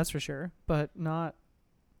 Cats do, that's for sure, but not.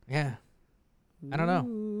 Yeah. I don't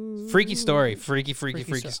know. Freaky story. Freaky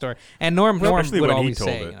story. And Norm would always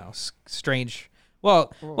say, you know, strange.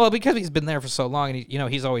 Well, because he's been there for so long,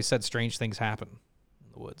 and he's always said strange things happen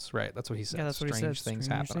in the woods, right? That's what he said. Yeah, that's what he said. Strange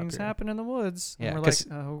things happen in the woods. Yeah, and we're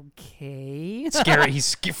like, okay. It's scary.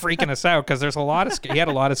 He's freaking us out because there's he had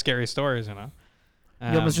a lot of scary stories, you know.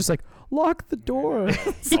 He was just like, lock the door.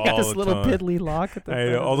 He's got this little piddly lock at the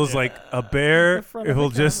front. All those like a bear, it will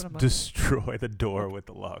just destroy the door with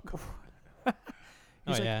the lock.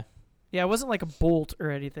 Yeah. Yeah, it wasn't like a bolt or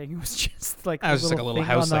anything. It was just like a little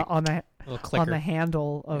house on the clicker on the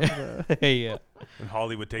handle of the. Yeah. And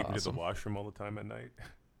Holly would take me to the washroom all the time at night.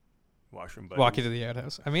 Washroom buddies. Walk you to the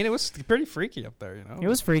outhouse. I mean, it was pretty freaky up there, you know. It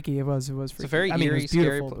was freaky. It was freaky. It's a very eerie,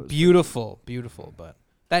 scary place. Beautiful, but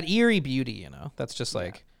that eerie beauty, you know, that's just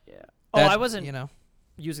like. Yeah. I wasn't. You know.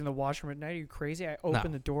 Using the washroom at night. Are you crazy? I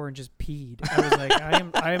opened the door and just peed. I was like,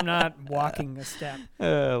 I am not walking a step.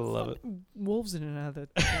 I love it. Wolves in and out of the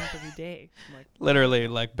camp every day. I'm like, literally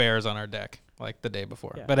like bears on our deck, like the day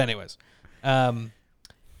before. Yeah. But anyways,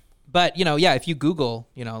 but if you Google,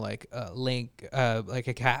 like a link, like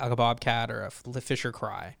a cat, like a bobcat or a fisher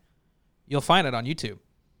cry, you'll find it on YouTube.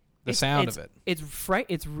 The sound of it.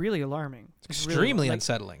 It's really alarming. It's extremely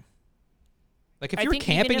unsettling. Like if you were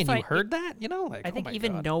camping and you heard that, I think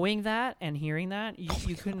even knowing that and hearing that,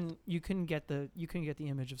 you couldn't get the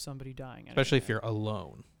image of somebody dying. Especially if you're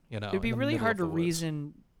alone, It'd be really hard to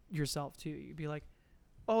reason yourself too. You'd be like,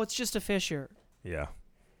 "Oh, it's just a fisher." Yeah.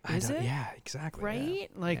 Is it? Yeah, exactly. Right?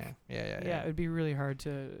 Yeah. Like yeah. It'd be really hard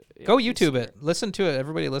to go YouTube it. Listen to it.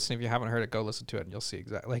 Everybody listening, if you haven't heard it, go listen to it and you'll see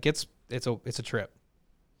exactly. Like it's a trip.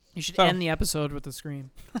 You should end the episode with the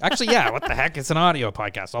scream. Actually, yeah. What the heck? It's an audio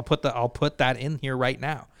podcast. I'll put that in here right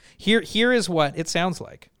now. Here is what it sounds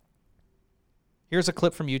like. Here's a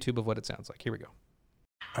clip from YouTube of what it sounds like. Here we go.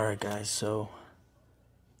 All right, guys. So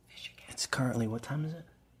it's currently, what time is it?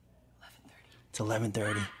 11:30. It's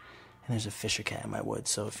 11:30, and there's a fisher cat in my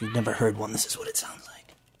woods. So if you've never heard one, this is what it sounds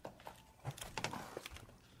like.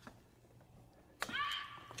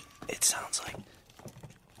 It sounds like.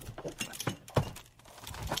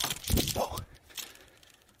 Whoa.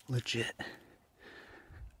 Legit.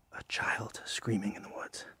 A child screaming in the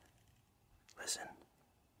woods. Listen.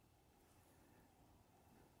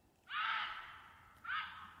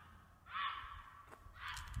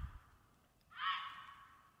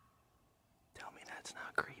 Tell me that's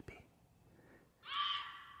not creepy.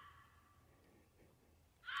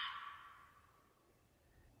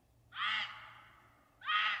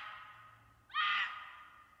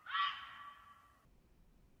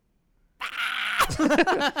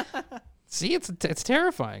 See, it's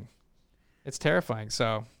terrifying. It's terrifying.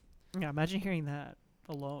 So Yeah, imagine hearing that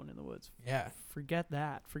alone in the woods. yeah. Forget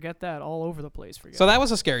that all over the place. So that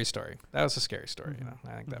was a scary story. You know,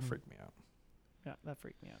 I think that freaked me out. Yeah, that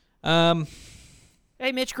freaked me out. Um,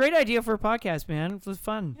 Hey, Mitch, great idea for a podcast, man. It was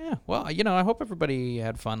fun. yeah. Well, you know, I hope everybody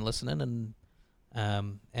had fun listening,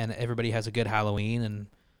 and everybody has a good Halloween,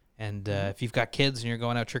 and if you've got kids and you're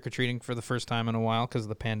going out trick or treating for the first time in a while because of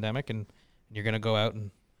the pandemic, and you're gonna go out and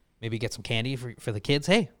maybe get some candy for the kids.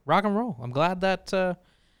 Hey, rock and roll. I'm glad that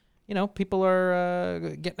you know, people are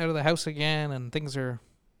getting out of the house again, and things are.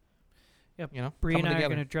 Yep. You know, Bree and coming I are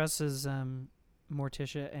together. going to dress as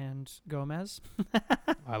Morticia and Gomez.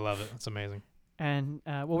 I love it. It's amazing. And,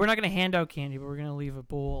 well, we're not going to hand out candy, but we're going to leave a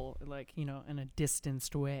bowl, like, you know, in a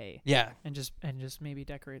distanced way. Yeah, And just maybe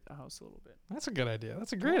decorate the house a little bit. that's a good idea.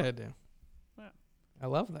 That's a great idea. Yeah. I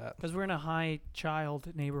love that. Because we're in a high child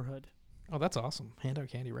neighborhood. Oh, that's awesome. Hand out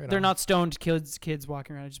candy right They're on. not stoned kids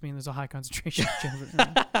walking around. I just mean there's a high concentration of children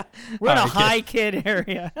around. We're in a High kid. high kid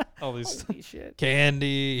area. all these Holy shit.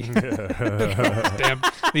 candy.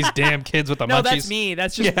 These damn kids with the No, munchies. that's me.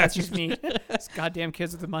 That's just Yeah. that's just me. These goddamn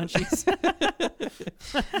kids with the munchies.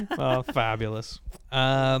 Oh, fabulous.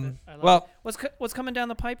 I love Well, What's coming down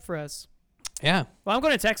the pipe for us? yeah. Well, I'm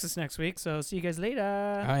going to Texas next week, so see you guys later.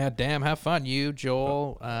 Oh, yeah. Damn. Have fun. You,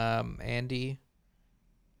 Joel, Andy,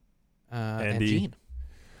 and Andy. Gene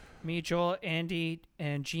Me, Joel, Andy,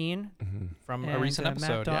 and Gene. from a and, recent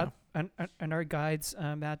episode. Matt and our guides,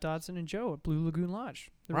 Matt Dodson and Joe at Blue Lagoon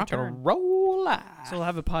Lodge. The Rock return. and roll. So we'll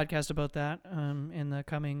have a podcast about that in the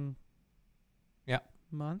coming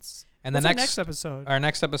months. And What's the our next episode? Our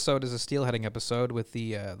next episode is a steelheading episode with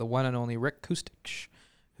the one and only Rick Kustich,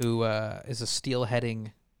 who is a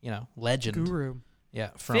steelheading, you know, legend. Guru. Yeah,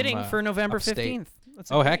 from Fitting for November upstate. 15th.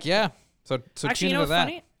 That's Oh a heck great- yeah! So Actually, tune you know into what's that.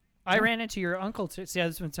 funny? I ran into your uncle. See, I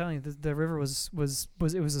was been telling you, the river was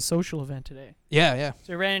a social event today. Yeah, yeah.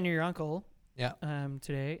 So I ran into your uncle. Yeah.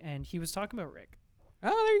 Today, and he was talking about Rick Oh,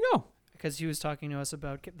 there you go. because he was talking to us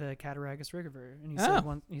about the Cattaraugus River, and he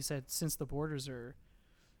Oh. said since the borders are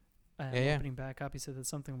Yeah. opening back up, he said that's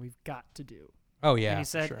something we've got to do. Oh yeah. And he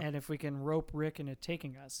said, sure. and if we can rope Rick into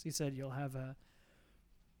taking us, he said you'll have a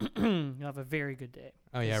you'll have a very good day.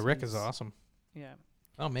 Oh yeah, 'Cause Rick is he's- awesome. Yeah,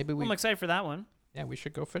 Oh, maybe well, I'm excited for that one. Yeah, we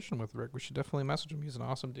should go fishing with Rick. We should definitely message him. He's an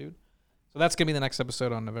awesome dude. So that's gonna be the next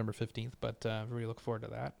episode on November 15th. But really look forward to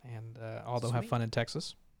that. And Aldo, have Sweet. fun in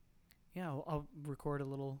Texas. Yeah, I'll record a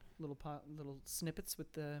little snippets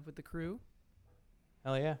with the crew.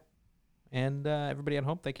 Hell yeah. And everybody at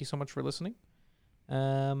home, thank you so much for listening.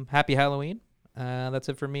 Happy Halloween. That's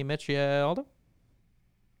it for me, Mitch. Yeah, Aldo.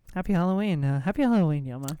 Happy Halloween,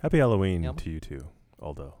 Yelma. Happy Halloween Yep. to you too,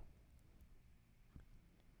 Aldo.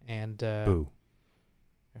 And Boo.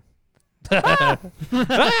 Bye.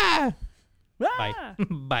 Ah!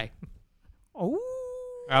 Bye. Oh.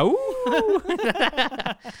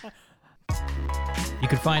 You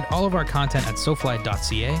can find all of our content at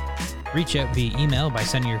sofly.ca. Reach out via email by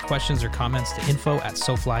sending your questions or comments to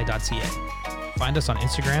info@sofly.ca. Find us on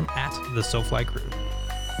Instagram @the SoFly Crew.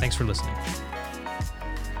 Thanks for listening.